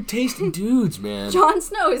a weird taste in dudes, man. Jon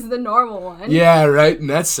Snow is the normal one. Yeah, right, and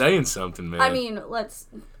that's saying something, man. I mean,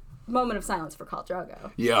 moment of silence for Khal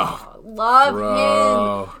Drogo. Yeah. Love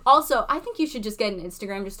him. Also, I think you should just get an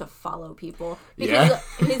Instagram just to follow people. Because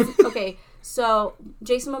okay, so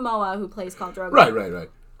Jason Momoa, who plays Khal Drogo. Right.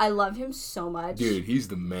 I love him so much. Dude, he's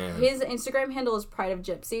the man. His Instagram handle is Pride of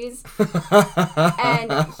Gypsies.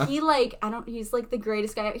 And he's the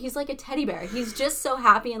greatest guy. He's like a teddy bear. He's just so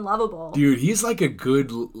happy and lovable. Dude, he's a good,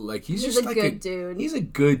 he's a good dude. He's a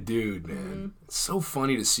good dude, man. Mm-hmm. It's so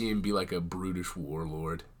funny to see him be a brutish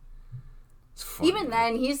warlord. It's funny, even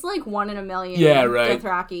then, he's 1 in a million. Yeah, right.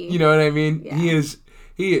 Dothraki. You know what I mean? Yeah.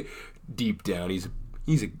 He deep down, he's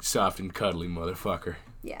a soft and cuddly motherfucker.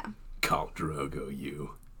 Yeah. Khal Drogo,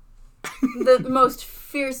 you. The most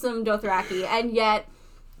fearsome Dothraki, and yet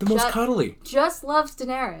the most cuddly. Just loves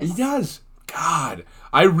Daenerys. He does. God,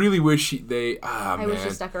 I really wish I wish she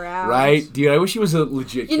stuck around. Right, dude. I wish he was a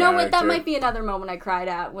legit. You know what? That might be another moment I cried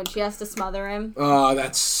at when she has to smother him. Oh,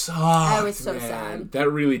 that sucked. I was so sad. That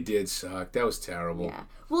really did suck. That was terrible. Yeah.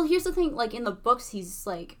 Well, here's the thing. In the books, he's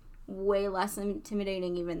way less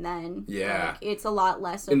intimidating even then. Yeah. It's a lot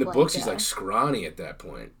less. In the books, he's scrawny at that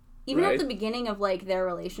point. Even at the beginning of their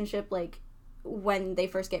relationship, when they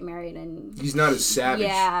first get married, and he's not as savage.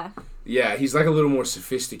 Yeah. Yeah, he's a little more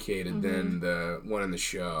sophisticated than the one in the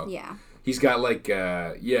show. Yeah. He's got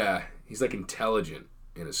he's intelligent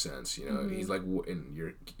in a sense, you know. Mm-hmm. He's in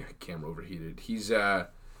your camera overheated. He's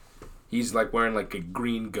wearing a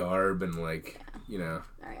green garb and you know.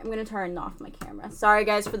 All right, I'm gonna turn off my camera. Sorry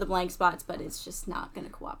guys for the blank spots, but it's just not gonna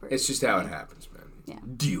cooperate. It's just how it happens, man. Yeah.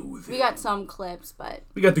 Deal with it. We got some clips, but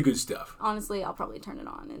we got the good stuff. Honestly, I'll probably turn it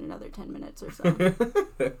on in another 10 minutes or so.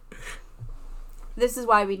 This is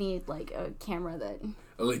why we need a camera that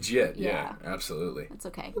legit. Yeah, absolutely. It's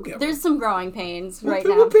okay. There's some growing pains right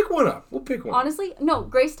now. We'll pick one up. Honestly, no.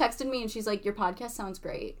 Grace texted me and she's like, "Your podcast sounds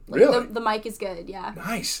great. Really? The mic is good. Yeah.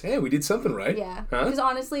 Nice. Hey, we did something right. Yeah. Because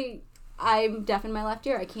honestly, I'm deaf in my left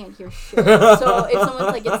ear. I can't hear shit. So if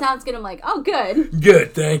someone's like, it sounds good, I'm like, oh, good.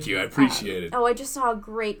 Good, thank you. I appreciate it. Oh, I just saw a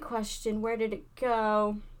great question. Where did it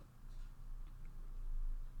go?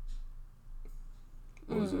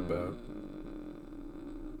 What was it about?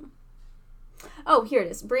 Oh, here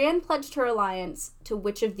it is. Brienne pledged her alliance to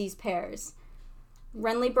which of these pairs?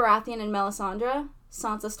 Renly Baratheon and Melisandre,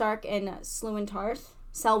 Sansa Stark and Selwyn Tarth,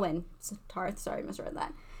 sorry, misread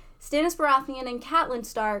that. Stannis Baratheon and Catelyn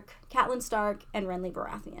Stark, and Renly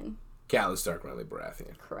Baratheon. Catelyn Stark, Renly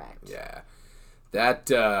Baratheon. Correct. Yeah.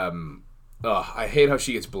 That, I hate how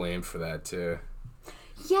she gets blamed for that, too.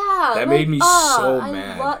 Yeah. That made me so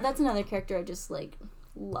mad. That's another character I just,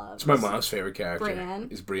 love. It's my mom's favorite character. Brienne.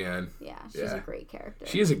 Is Brienne. Yeah, she's a great character.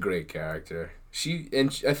 She is a great character.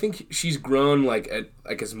 I think she's grown,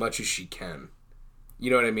 as much as she can.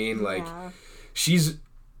 You know what I mean? She's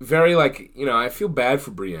very, I feel bad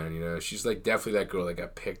for Brienne, She's, definitely that girl that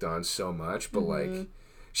got picked on so much, but,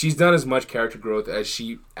 she's done as much character growth as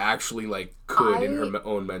she actually, could in her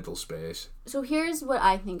own mental space. So here's what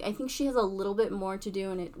I think. I think she has a little bit more to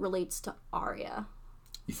do, and it relates to Arya.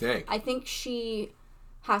 You think? I think she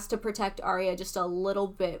has to protect Arya just a little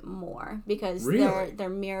bit more, because they're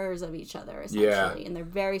mirrors of each other, essentially, and they're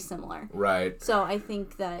very similar. Right. So I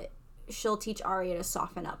think that she'll teach Arya to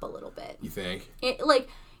soften up a little bit. You think?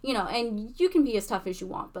 And you can be as tough as you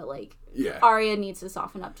want, but, yeah. Arya needs to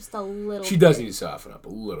soften up just a little bit. She does need to soften up a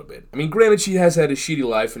little bit. I mean, granted, she has had a shitty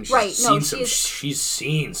life, and she's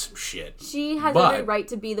seen some shit. She has every right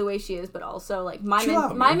to be the way she is, but also,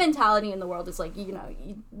 my mentality in the world is,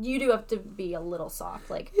 you do have to be a little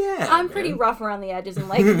soft. I'm pretty rough around the edges and,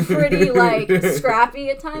 pretty, scrappy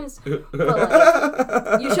at times.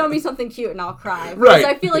 But, you show me something cute and I'll cry. Right.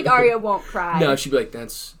 Because I feel like Arya won't cry. No, she'd be like,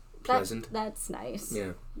 that's pleasant. That's nice.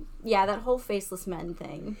 Yeah. Yeah, that whole faceless men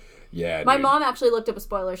thing. Yeah. My mom actually looked up a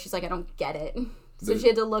spoiler. She's like, I don't get it. So she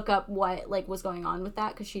had to look up what was going on with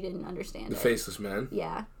that because she didn't understand the faceless men?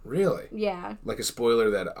 Yeah. Really? Yeah. Like a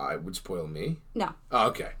spoiler that I would spoil me? No. Oh,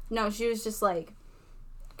 okay. No, she was just like,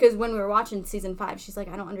 because when we were watching season 5, she's like,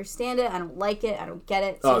 I don't understand it. I don't like it. I don't get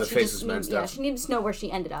it. So the faceless men stuff. Yeah, she needed to know where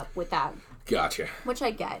she ended up with that. Gotcha. Which I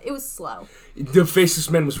get. It was slow. The Faceless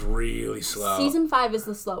Men was really slow. Season 5 is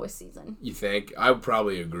the slowest season. You think? I would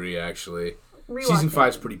probably agree, actually. Rewatch Season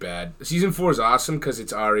 5's pretty bad. Season 4 is awesome because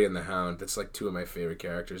it's Arya and the Hound. That's two of my favorite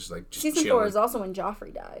characters. Just Season chilling. 4 is also when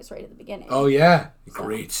Joffrey dies, right at the beginning. Oh, yeah.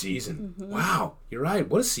 Great season. Mm-hmm. Wow. You're right.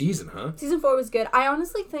 What a season, huh? Season 4 was good. I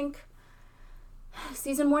honestly think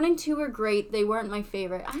season 1 and 2 were great. They weren't my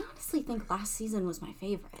favorite. I honestly think last season was my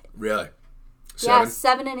favorite. Really? 7?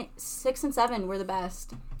 Yeah, 6 and 7 were the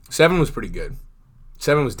best. 7 was pretty good.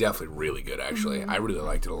 7 was definitely really good, actually. Mm-hmm. I really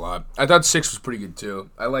liked it a lot. I thought 6 was pretty good, too.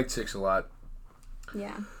 I liked 6 a lot.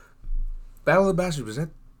 Yeah. Battle of the Bastards, that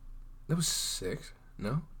was 6?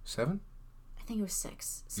 No? 7? I think it was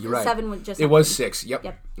 6. You're right. 7 was just... It was 6. Yep.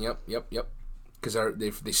 Because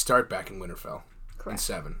they start back in Winterfell. Correct. In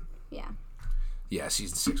 7. Yeah. Yeah,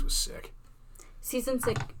 season 6 was sick. Season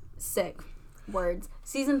 6, sick. Words.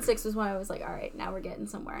 Season 6 was when I was like, all right, now we're getting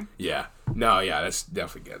somewhere. Yeah. No, yeah, that's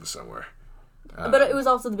definitely getting somewhere. But it was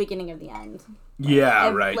also the beginning of the end.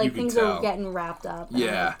 Right. Like, things are getting wrapped up.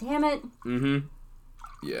 Yeah. Like, damn it. Mm-hmm.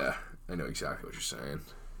 Yeah, I know exactly what you're saying.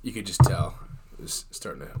 You could just tell. It was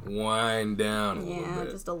starting to wind down a little bit. Yeah,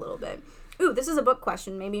 just a little bit. Ooh, this is a book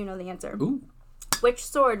question. Maybe you know the answer. Ooh. Which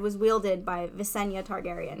sword was wielded by Visenya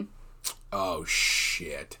Targaryen? Oh,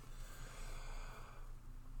 shit.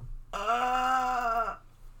 You're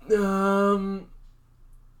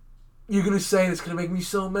gonna say it's gonna make me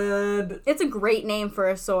so mad. It's a great name for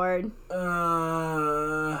a sword.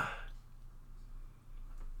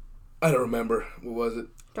 I don't remember. What was it?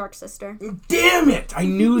 Dark Sister. Damn it! I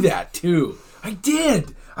knew that too. I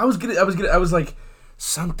did. I was like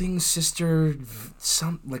something sister,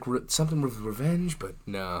 something with revenge, but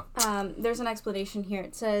no. There's an explanation here.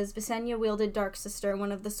 It says Visenya wielded Dark Sister,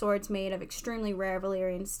 one of the swords made of extremely rare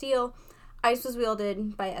Valyrian steel. Ice was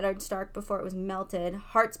wielded by Eddard Stark before it was melted.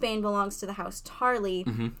 Heartsbane belongs to the house Tarly.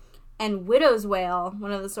 Mm-hmm. And Widow's Wail,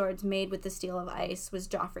 one of the swords made with the steel of ice, was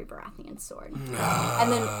Joffrey Baratheon's sword.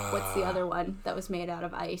 And then, what's the other one that was made out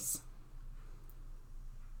of ice?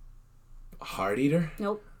 Heart Eater?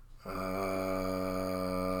 Nope.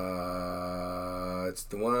 It's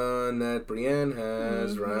the one that Brienne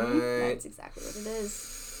has, right? That's exactly what it is.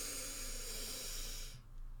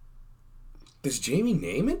 Does Jaime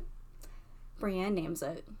name it? Brienne names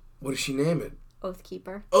it. What does she name it?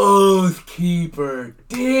 Oathkeeper. Oathkeeper.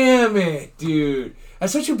 Damn it, dude.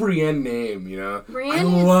 That's such a Brienne name, you know? Brienne I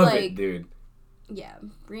love it, dude. Yeah,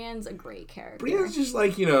 Brienne's a great character. Brienne's just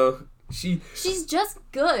She's just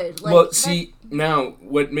good. Like, well, see, now,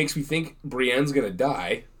 what makes me think Brienne's gonna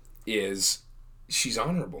die is she's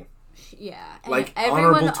honorable. Yeah. And like,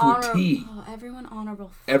 honorable to a T. Oh, everyone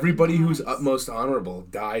honorable. Everybody who's utmost honorable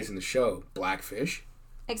dies in the show. Blackfish.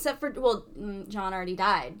 Except for, well, John already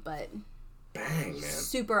died, but... Bang, man.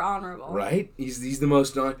 Super honorable. Right? He's the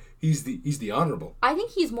most... He's the honorable. I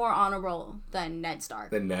think he's more honorable than Ned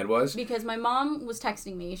Stark. Than Ned was? Because my mom was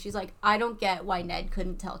texting me. She's like, I don't get why Ned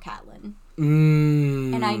couldn't tell Catelyn.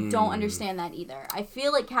 And I don't understand that either. I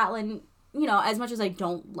feel like Catelyn... You know, as much as I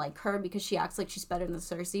don't like her because she acts like she's better than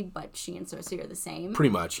Cersei, but she and Cersei are the same. Pretty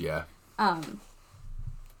much, yeah.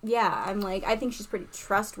 Yeah, I'm like, I think she's pretty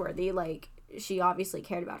trustworthy. Like, she obviously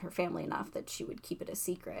cared about her family enough that she would keep it a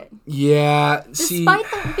secret. Yeah,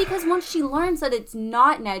 Because once she learns that it's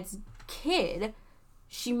not Ned's kid,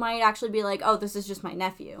 she might actually be like, oh, this is just my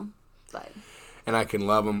nephew. But... And I can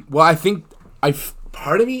love him. Well, I think...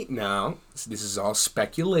 Part of me now, this is all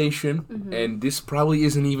speculation, and this probably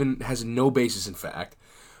has no basis in fact,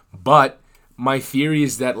 but my theory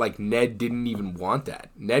is that, like, Ned didn't even want that.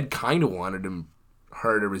 Ned kind of wanted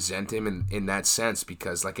her to resent him in that sense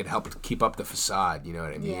because, like, it helped keep up the facade, you know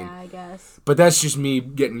what I mean? Yeah, I guess. But that's just me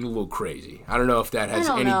getting a little crazy. I don't know if that has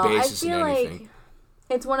any basis in anything. Like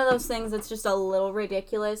it's one of those things that's just a little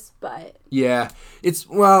ridiculous, but... Yeah, it's,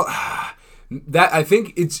 well... That I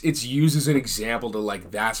think it's used as an example to,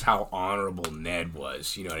 like, that's how honorable Ned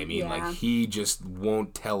was. You know what I mean? Yeah. Like, he just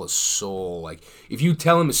won't tell a soul. Like, if you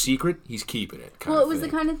tell him a secret, he's keeping it. Well, it was the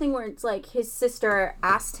kind of thing where it's like his sister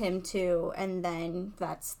asked him to, and then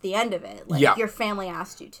that's the end of it. Like, your family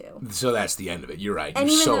asked you to. So that's the end of it. You're right. And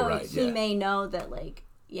You're even so though right. He may know that, like,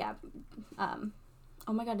 oh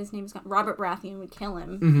my God, his name is gone. Robert Baratheon would kill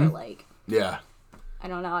him for, like. Yeah. I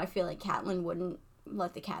don't know. I feel like Catelyn wouldn't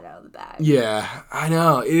let the cat out of the bag. Yeah, I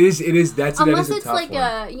know. It is. Unless it's like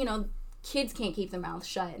one. Kids can't keep their mouths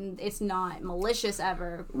shut, and it's not malicious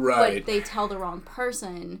ever. Right. But they tell the wrong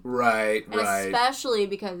person. Right. And especially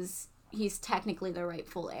because he's technically the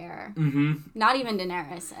rightful heir. Mm-hmm. Not even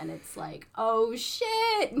Daenerys, and it's like, oh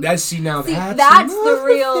shit. That's the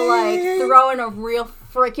real, like, throwing a real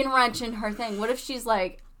freaking wrench in her thing. What if she's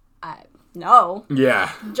like, no.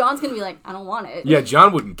 Yeah. John's gonna be like, I don't want it. Yeah,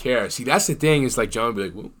 John wouldn't care. See, that's the thing. Is like John would be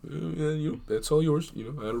like, well, that's all yours. I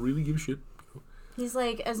don't really give a shit. He's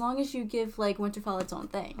like, as long as you give, like, Winterfell its own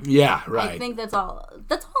thing. Yeah, right. I think that's all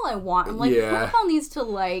I want. I'm like, Winterfell needs to,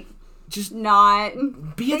 like, just not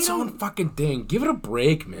be its own fucking thing. Give it a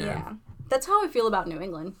break, man. Yeah. That's how I feel about New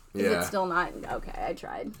England. Yeah. It's still not okay. I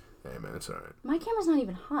tried. Hey, man, it's alright. My camera's not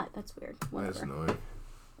even hot. That's weird. Whatever. That's annoying.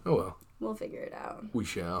 Oh well. We'll figure it out. We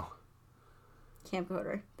shall.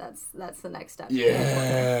 Camcorder. That's the next step.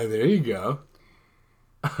 Yeah, there you go.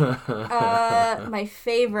 My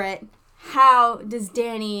favorite. How does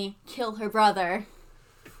Dany kill her brother?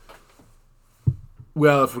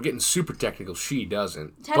 Well, if we're getting super technical, she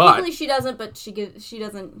doesn't. Technically, she doesn't, but she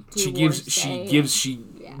doesn't. She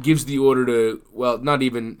gives the order to. Well, not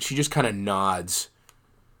even. She just kind of nods.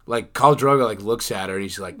 Like, Khal Drogo, like, looks at her and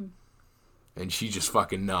he's like, and she just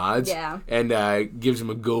fucking nods. Yeah. And gives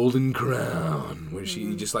him a golden crown, where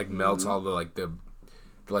she just, like, melts all the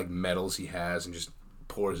metals he has and just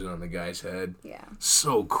pours it on the guy's head. Yeah.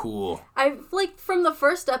 So cool. From the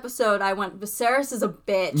first episode, I went, Viserys is a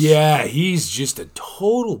bitch. Yeah, he's just a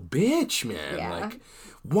total bitch, man. Yeah. Like,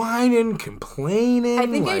 whining, complaining. I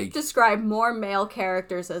think I describe more male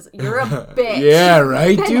characters as, you're a bitch. Yeah,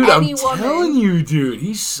 right, dude? I'm woman. telling you, dude.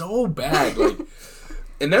 He's so bad. Like,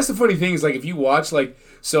 and that's the funny thing is, like, if you watch, like,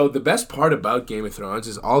 so the best part about Game of Thrones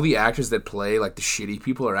is all the actors that play, like, the shitty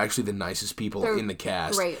people are actually the nicest people in the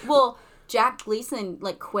cast. Great. Well, Jack Gleason,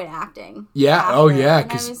 like, quit acting. Yeah, oh yeah.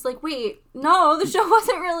 And I was like, wait, no, the show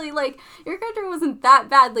wasn't really, like, your character wasn't that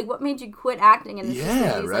bad. Like, what made you quit acting? And it's just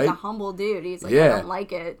like, he's like a humble dude. He's like, I don't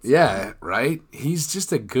like it. So. Yeah, right? He's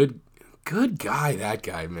just a good guy, that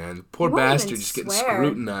guy, man. Poor bastard just getting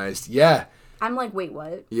scrutinized. Yeah. I'm like, wait,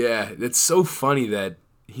 what? Yeah, it's so funny that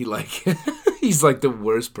he, like, he's, like, the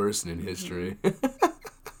worst person in history.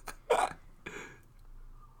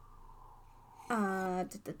 Oh,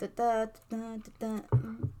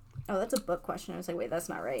 that's a book question. I was like, wait, that's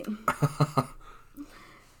not right.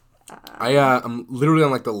 I'm literally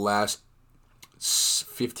on, like, the last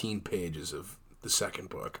 15 pages of the second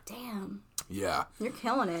book. Damn. Yeah. You're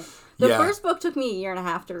killing it. The first book took me a year and a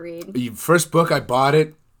half to read. The first book, I bought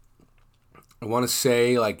it, I want to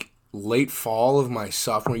say, like, late fall of my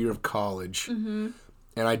sophomore year of college. Mm-hmm.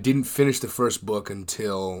 And I didn't finish the first book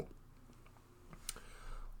until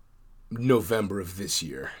November of this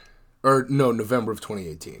year. Or, no, November of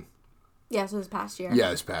 2018. Yeah, so this past year.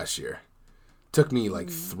 Yeah, this past year. Took me like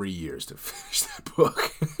 3 years to finish that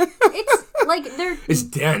book. It's like It's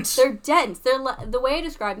dense. They're dense. The way I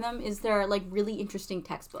describe them is they're like really interesting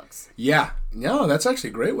textbooks. Yeah. No, that's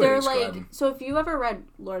actually a great way to describe them. So if you ever read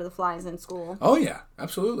Lord of the Flies in school. Oh, yeah.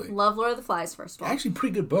 Absolutely. Love Lord of the Flies, first of all. Actually,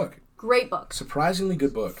 pretty good book. Great book. Surprisingly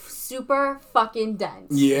good book. Super fucking dense.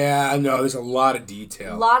 Yeah, no, there's a lot of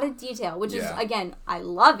detail. Which is, again, I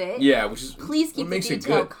love it. Yeah, which is... Please keep the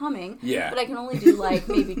detail coming. Yeah. But I can only do, like,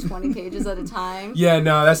 maybe 20 pages at a time. Yeah,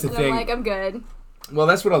 no, that's the thing. I'm like, I'm good. Well,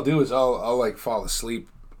 that's what I'll do is I'll like, fall asleep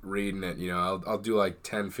reading it, you know. I'll do, like,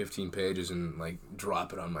 10, 15 pages and, like,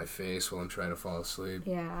 drop it on my face while I'm trying to fall asleep.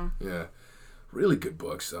 Yeah. Yeah. Really good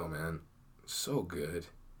books, though, man. So good.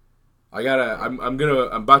 I'm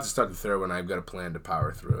about to start the third one. I've got a plan to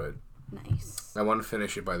power through it. Nice. I want to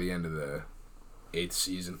finish it by the end of the 8th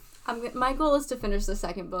season. My goal is to finish the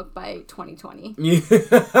second book by 2020. Yeah,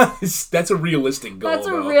 that's a realistic goal. That's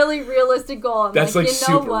a really realistic goal. I'm that's like you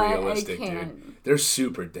know super what? realistic, I can't. dude. They're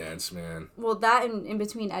super dense, man. Well, that and in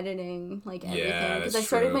between editing, like everything, because I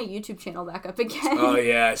started my YouTube channel back up again. Oh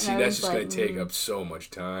yeah, see, that's just like, gonna take up so much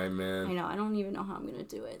time, man. I know. I don't even know how I'm gonna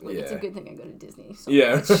do it. Like, it's a good thing I go to Disney. So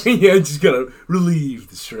yeah, yeah, just gotta relieve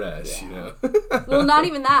the stress, you know. Well, not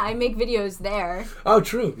even that. I make videos there. Oh,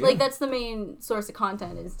 true. Yeah. Like that's the main source of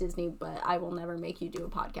content is Disney, but I will never make you do a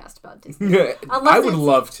podcast about Disney. Yeah, I would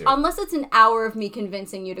love to. Unless it's an hour of me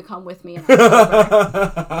convincing you to come with me in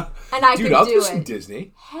October. And I Dude, can I'll do do it. some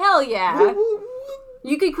Disney. Hell yeah.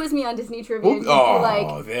 You could quiz me on Disney trivia.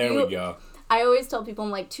 There we go. I always tell people,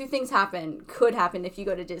 I'm like, 2 things could happen if you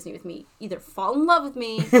go to Disney with me. Either fall in love with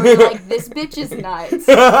me, or you're like, this bitch is nuts.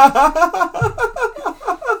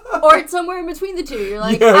 Or it's somewhere in between the two. You're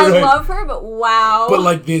like, I love her, but wow. But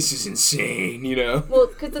like, this is insane, you know? Well,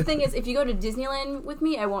 because the thing is, if you go to Disneyland with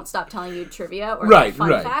me, I won't stop telling you trivia or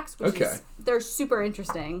fun facts, which is, they're super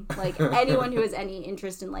interesting. Like, anyone who has any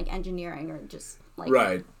interest in, like, engineering or just,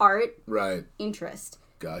 like, art interest.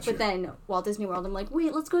 Gotcha. But then Walt Disney World, I'm like,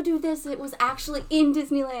 wait, let's go do this. It was actually in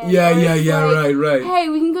Disneyland. Yeah, like, right. Hey,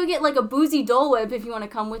 we can go get like a boozy Dole Whip if you want to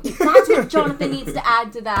come with me. That's what Jonathan needs to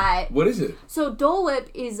add to that. What is it? So Dole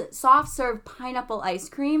Whip is soft serve pineapple ice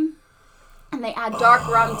cream, and they add dark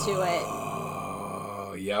rum to it.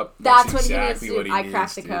 Oh, yep. That's what exactly he needs to do. I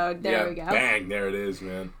cracked the code. There we go. Bang, there it is,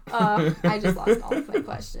 man. I just lost all of my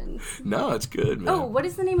questions. No, it's good, man. Oh, what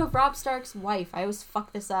is the name of Robb Stark's wife? I always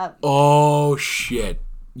fuck this up. Oh, shit.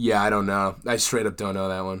 Yeah, I don't know. I straight up don't know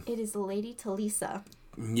that one. It is Lady Talisa.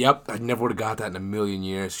 Yep, I never would have got that in a million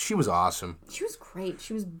years. She was awesome. She was great.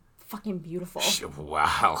 She was fucking beautiful.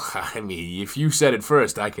 Wow. I mean, if you said it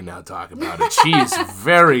first, I can now talk about it. She is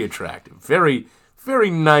very attractive. Very, very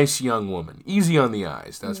nice young woman. Easy on the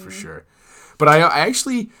eyes, that's for sure. But I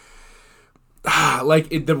actually...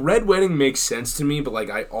 the Red Wedding makes sense to me, but, like,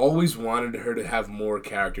 I always wanted her to have more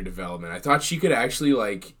character development. I thought she could actually,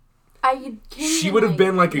 like... She would have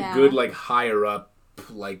been like a good like higher up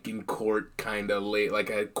like in court kind of late like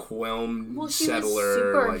a Quelm settler. Was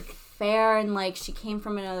super like fair and like she came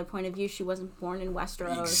from another point of view. She wasn't born in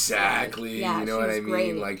Westeros. Exactly. You know what I mean?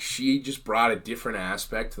 Great. Like she just brought a different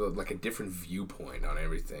aspect to like a different viewpoint on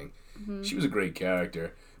everything. Mm-hmm. She was a great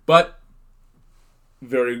character, but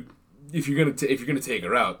very. If you're gonna take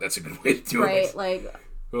her out, that's a good way to do it. Right, like.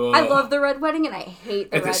 I love the Red Wedding and I hate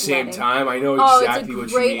the Red Wedding. At the same time, I know exactly what you mean.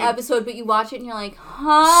 It's a great episode, but you watch it and you're like,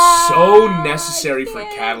 huh? So necessary for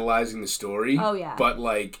catalyzing the story. Oh, yeah. But,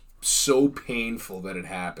 like, so painful that it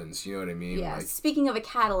happens. You know what I mean? Yeah. Like, speaking of a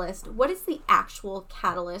catalyst, what is the actual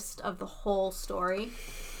catalyst of the whole story?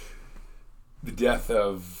 The death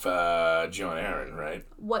of Jon Arryn, right?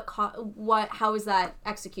 How is that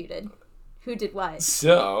executed? Who did what?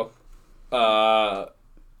 So,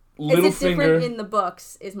 Is it different in the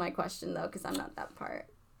books, is my question, though, because I'm not that part.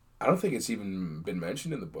 I don't think it's even been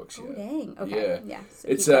mentioned in the books yet. Oh, dang. Okay. Yeah.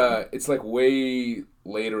 So it's like way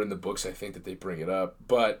later in the books, I think, that they bring it up,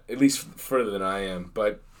 but at least further than I am.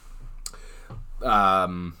 But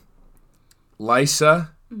Lysa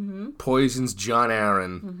poisons Jon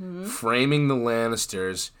Arryn, framing the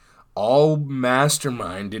Lannisters, all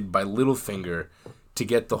masterminded by Littlefinger, to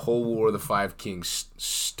get the whole War of the Five Kings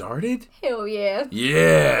started? Hell yeah.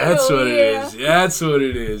 Yeah, that's what it is. That's what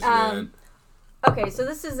it is, man. Okay, so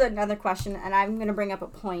this is another question, and I'm going to bring up a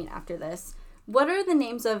point after this. What are the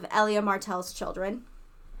names of Elia Martell's children?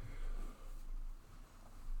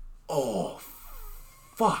 Oh,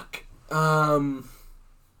 fuck. I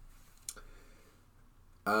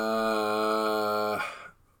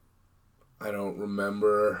don't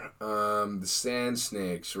remember. The Sand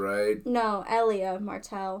Snakes, right? No, Elia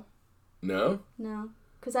Martell. No? No.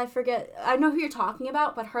 Because I forget. I know who you're talking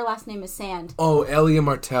about, but her last name is Sand. Oh, Elia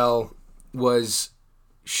Martell was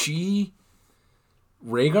she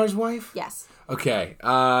Rhaegar's wife? Yes. Okay.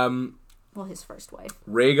 Well, his first wife.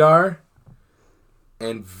 Rhaegar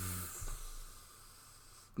and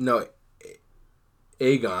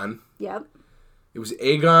Aegon. Yep. It was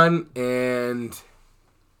Aegon and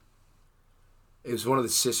it was one of the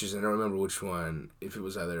sisters. I don't remember which one. If it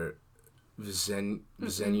was either Visenya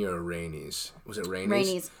or Rhaenys. Was it Rhaenys?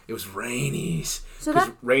 Rhaenys. It was Rhaenys. So because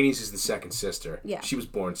Rhaenys is the second sister. Yeah. She was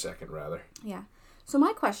born second, rather. Yeah. So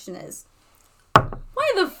my question is,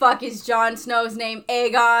 why the fuck is Jon Snow's name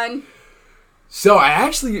Aegon? So I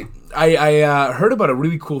heard about a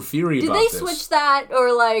really cool theory about this. Did they switch that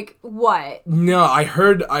or like what? No, I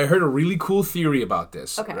heard a really cool theory about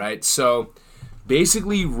this. Okay. Right? So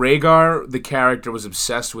basically Rhaegar, the character, was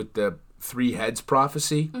obsessed with the three heads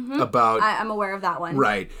prophecy about... I'm aware of that one.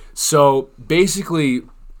 Right. So basically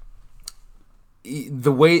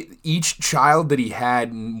the way each child that he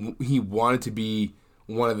had, he wanted to be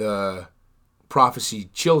one of the prophecy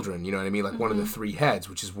children, you know what I mean? Like one of the three heads,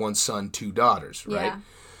 which is one son, two daughters, right? Yeah.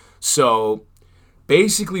 So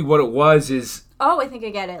basically what it was is... Oh, I think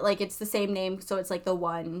I get it. Like it's the same name, so it's like the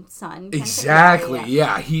one son. Exactly,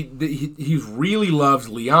 yeah. He really loved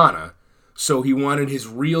Lyanna, so he wanted his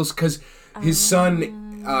reals... Because his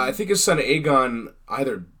son, I think his son Aegon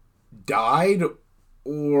either died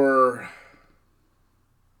or...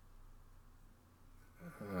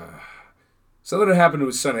 something that happened to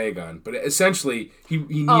his son Aegon, but essentially he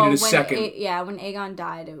needed a second. When Aegon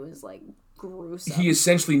died, it was like gruesome. He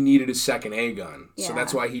essentially needed a second Aegon, so Yeah.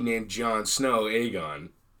 that's why he named Jon Snow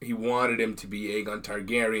Aegon. He wanted him to be Aegon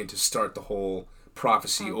Targaryen to start the whole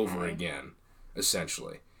prophecy over again,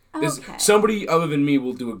 essentially. Okay. Somebody other than me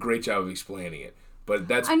will do a great job of explaining it, but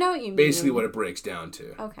that's I know what you basically mean. what it breaks down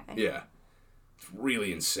to. Okay. Yeah, it's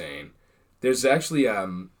really insane. There's actually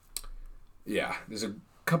there's a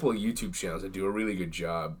couple of YouTube channels that do a really good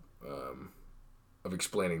job of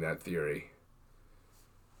explaining that theory.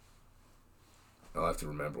 I'll have to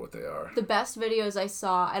remember what they are. The best videos I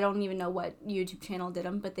saw, I don't even know what YouTube channel did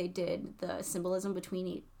them, but they did the symbolism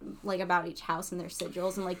between about each house and their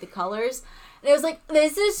sigils and like the colors. And it was like,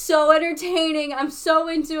 this is so entertaining. I'm so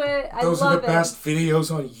into it. I Those love are the best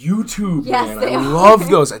videos on YouTube, Yes, man. they I are. love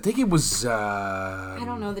those. I think it was... I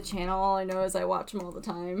don't know the channel. All I know is I watch them all the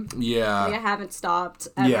time. Yeah. Like I haven't stopped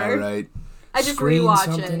ever. Yeah, right. I just Screen rewatch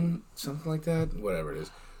something, something like that. Whatever it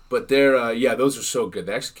is. But they're, those are so good.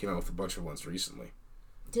 They actually came out with a bunch of ones recently.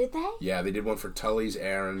 Did they? Yeah, they did one for Tully's,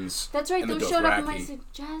 Aaron's. That's right. and Those the showed up in my Dothraki.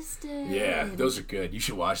 suggested. Yeah, those are good. You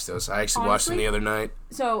should watch those. I actually watched them the other night.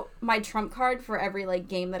 So my trump card for every like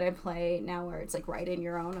game that I play now, where it's like write in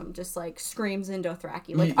your own, I'm just like screams in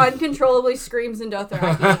Dothraki, like uncontrollably screams in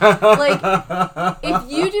Dothraki. Like if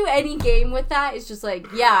you do any game with that, it's just like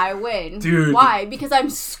I win. Dude. Why? Because I'm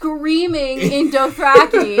screaming in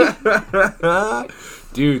Dothraki.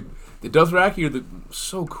 Dude, the Dothraki are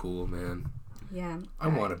so cool, man. Yeah. I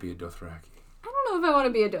want to be a Dothraki. I don't know if I want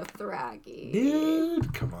to be a Dothraki.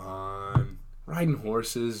 Dude, come on. Riding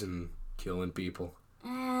horses and killing people.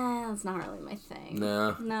 That's not really my thing.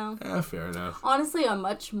 No. No. Fair enough. Honestly, I'm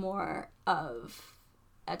much more of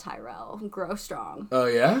a Tyrell. Grow strong. Oh,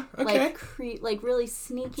 yeah? Okay. Like really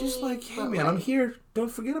sneaky. Just like, hey, but, man, I'm here.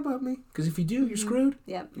 Don't forget about me. Because if you do, you're screwed.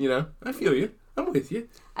 Yep. You know? I feel you. I'm with you.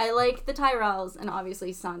 I like the Tyrells and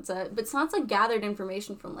obviously Sansa, but Sansa gathered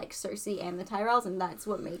information from like Cersei and the Tyrells, and that's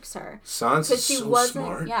what makes her. Sansa's she so wasn't,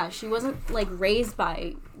 smart. Yeah, she wasn't like raised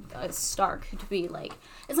by a Stark to be like.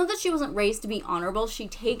 It's not that she wasn't raised to be honorable. She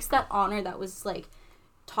takes that honor that was like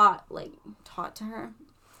taught to her.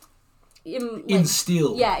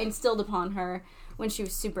 Instilled. Yeah, instilled upon her when she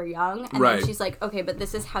was super young, and Right. then she's like, okay, but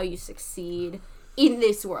this is how you succeed. In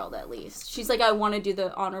this world, at least. She's like, I want to do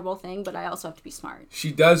the honorable thing, but I also have to be smart.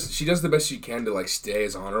 She does the best she can to like stay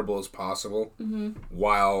as honorable as possible,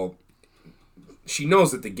 while she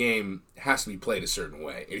knows that the game has to be played a certain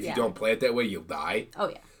way. And if you don't play it that way, you'll die. Oh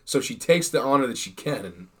yeah. So she takes the honor that she can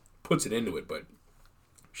and puts it into it, but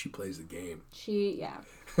she plays the game. She's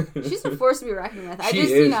a force to be reckoned with. I She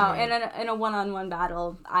just, is, in a one-on-one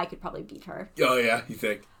battle, I could probably beat her. Oh yeah, you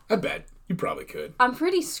think? I bet you probably could. I'm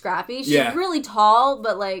pretty scrappy. She's Yeah. really tall,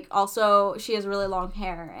 but like also she has really long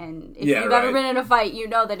hair. And if Yeah, you've right. ever been in a fight, you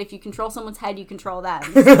know that if you control someone's head, you control them.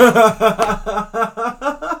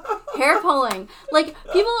 Hair pulling. Like,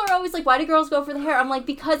 people are always like, why do girls go for the hair? I'm like,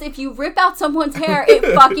 because if you rip out someone's hair, it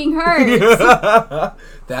fucking hurts.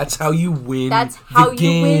 That's how you win. That's how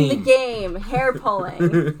you win the game. Hair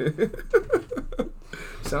pulling.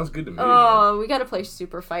 sounds good to me. Oh, we gotta play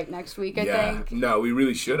Super Fight next week, I think. No, we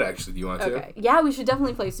really should, actually. Do you want to? Okay. Yeah, we should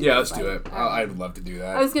definitely play Super Fight. Yeah, let's do it. I'd love to do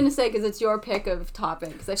that. I was gonna say, because it's your pick of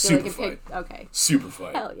topic, because I feel like it picked... Okay. Super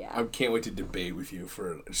Fight. Hell yeah. I can't wait to debate with you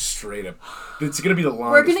for straight up... It's gonna be the longest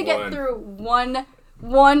one. We're gonna get through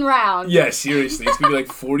one round. Yeah, seriously. It's gonna be like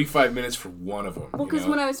 45 minutes for one of them. Well, because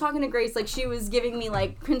when I was talking to Grace, like, she was giving me,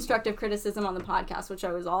 like, constructive criticism on the podcast, which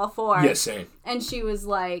I was all for. Yeah, same. And she was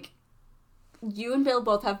like, you and Bill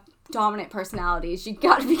both have dominant personalities. You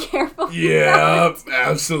gotta be careful. Yeah,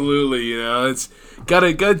 absolutely. You know, it's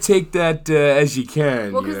gotta take that as you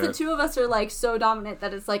can. Well, because the two of us are like so dominant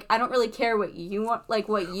that it's like I don't really care what you want, like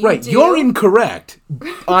what you right. do. You're incorrect.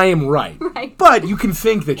 I am right. Right. But you can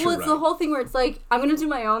think that you're right. Well, it's the whole thing where it's like I'm gonna do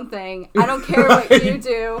my own thing. I don't care what you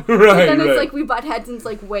do. Right. And then it's like we butt heads and it's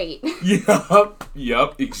like wait.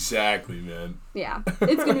 Yup. Exactly, man. Yeah,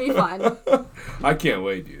 it's gonna be fun. I can't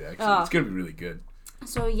wait, dude. Actually, it's gonna be really good.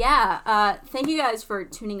 So yeah, thank you guys for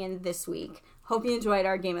tuning in this week. Hope you enjoyed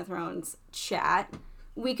our Game of Thrones chat.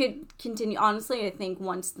 We could continue. Honestly, I think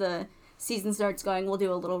once the season starts going, we'll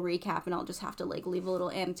do a little recap, and I'll just have to like leave a little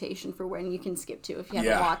annotation for when you can skip to if you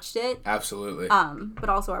haven't watched it. Absolutely. But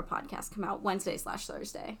also our podcast come out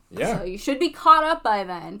Wednesday/Thursday. Yeah. So you should be caught up by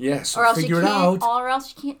then. Yeah. So or else figure you can't, it out. Or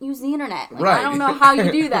else you can't use the internet. Like, right. I don't know how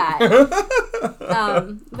you do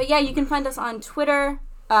that. But yeah, you can find us on Twitter,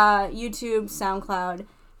 YouTube, SoundCloud,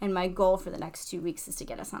 and my goal for the next 2 weeks is to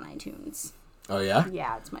get us on iTunes. Oh yeah?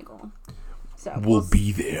 Yeah, it's my goal. So we'll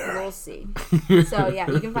be there. We'll see. So yeah,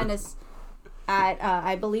 you can find us at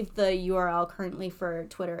I believe the URL currently for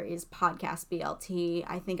Twitter is podcastblt.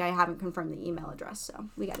 I think I haven't confirmed the email address, so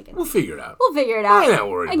we gotta get. We'll figure it out. We'll figure it out. I'm not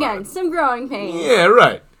worried. Again, some growing pains. Yeah,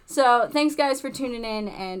 right. So, thanks guys for tuning in,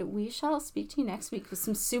 and we shall speak to you next week with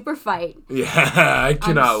some Super Fight. Yeah, I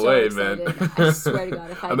cannot wait, excited. man. I swear to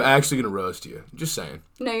God, if I'm actually going to roast you. Just saying.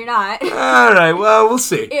 No, you're not. All right, well, we'll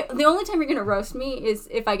see. The only time you're going to roast me is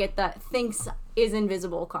if I get that thinks is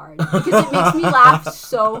invisible card. Because it makes me laugh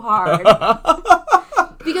so hard.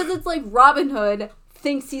 Because it's like Robin Hood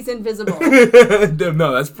thinks he's invisible.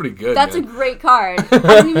 No, that's pretty good. That's a great card. I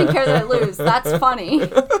don't even care that I lose. That's funny.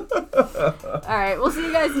 All right, we'll see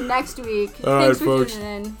you guys next week. Thanks for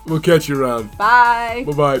tuning in. We'll catch you around. Bye.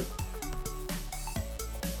 Bye-bye.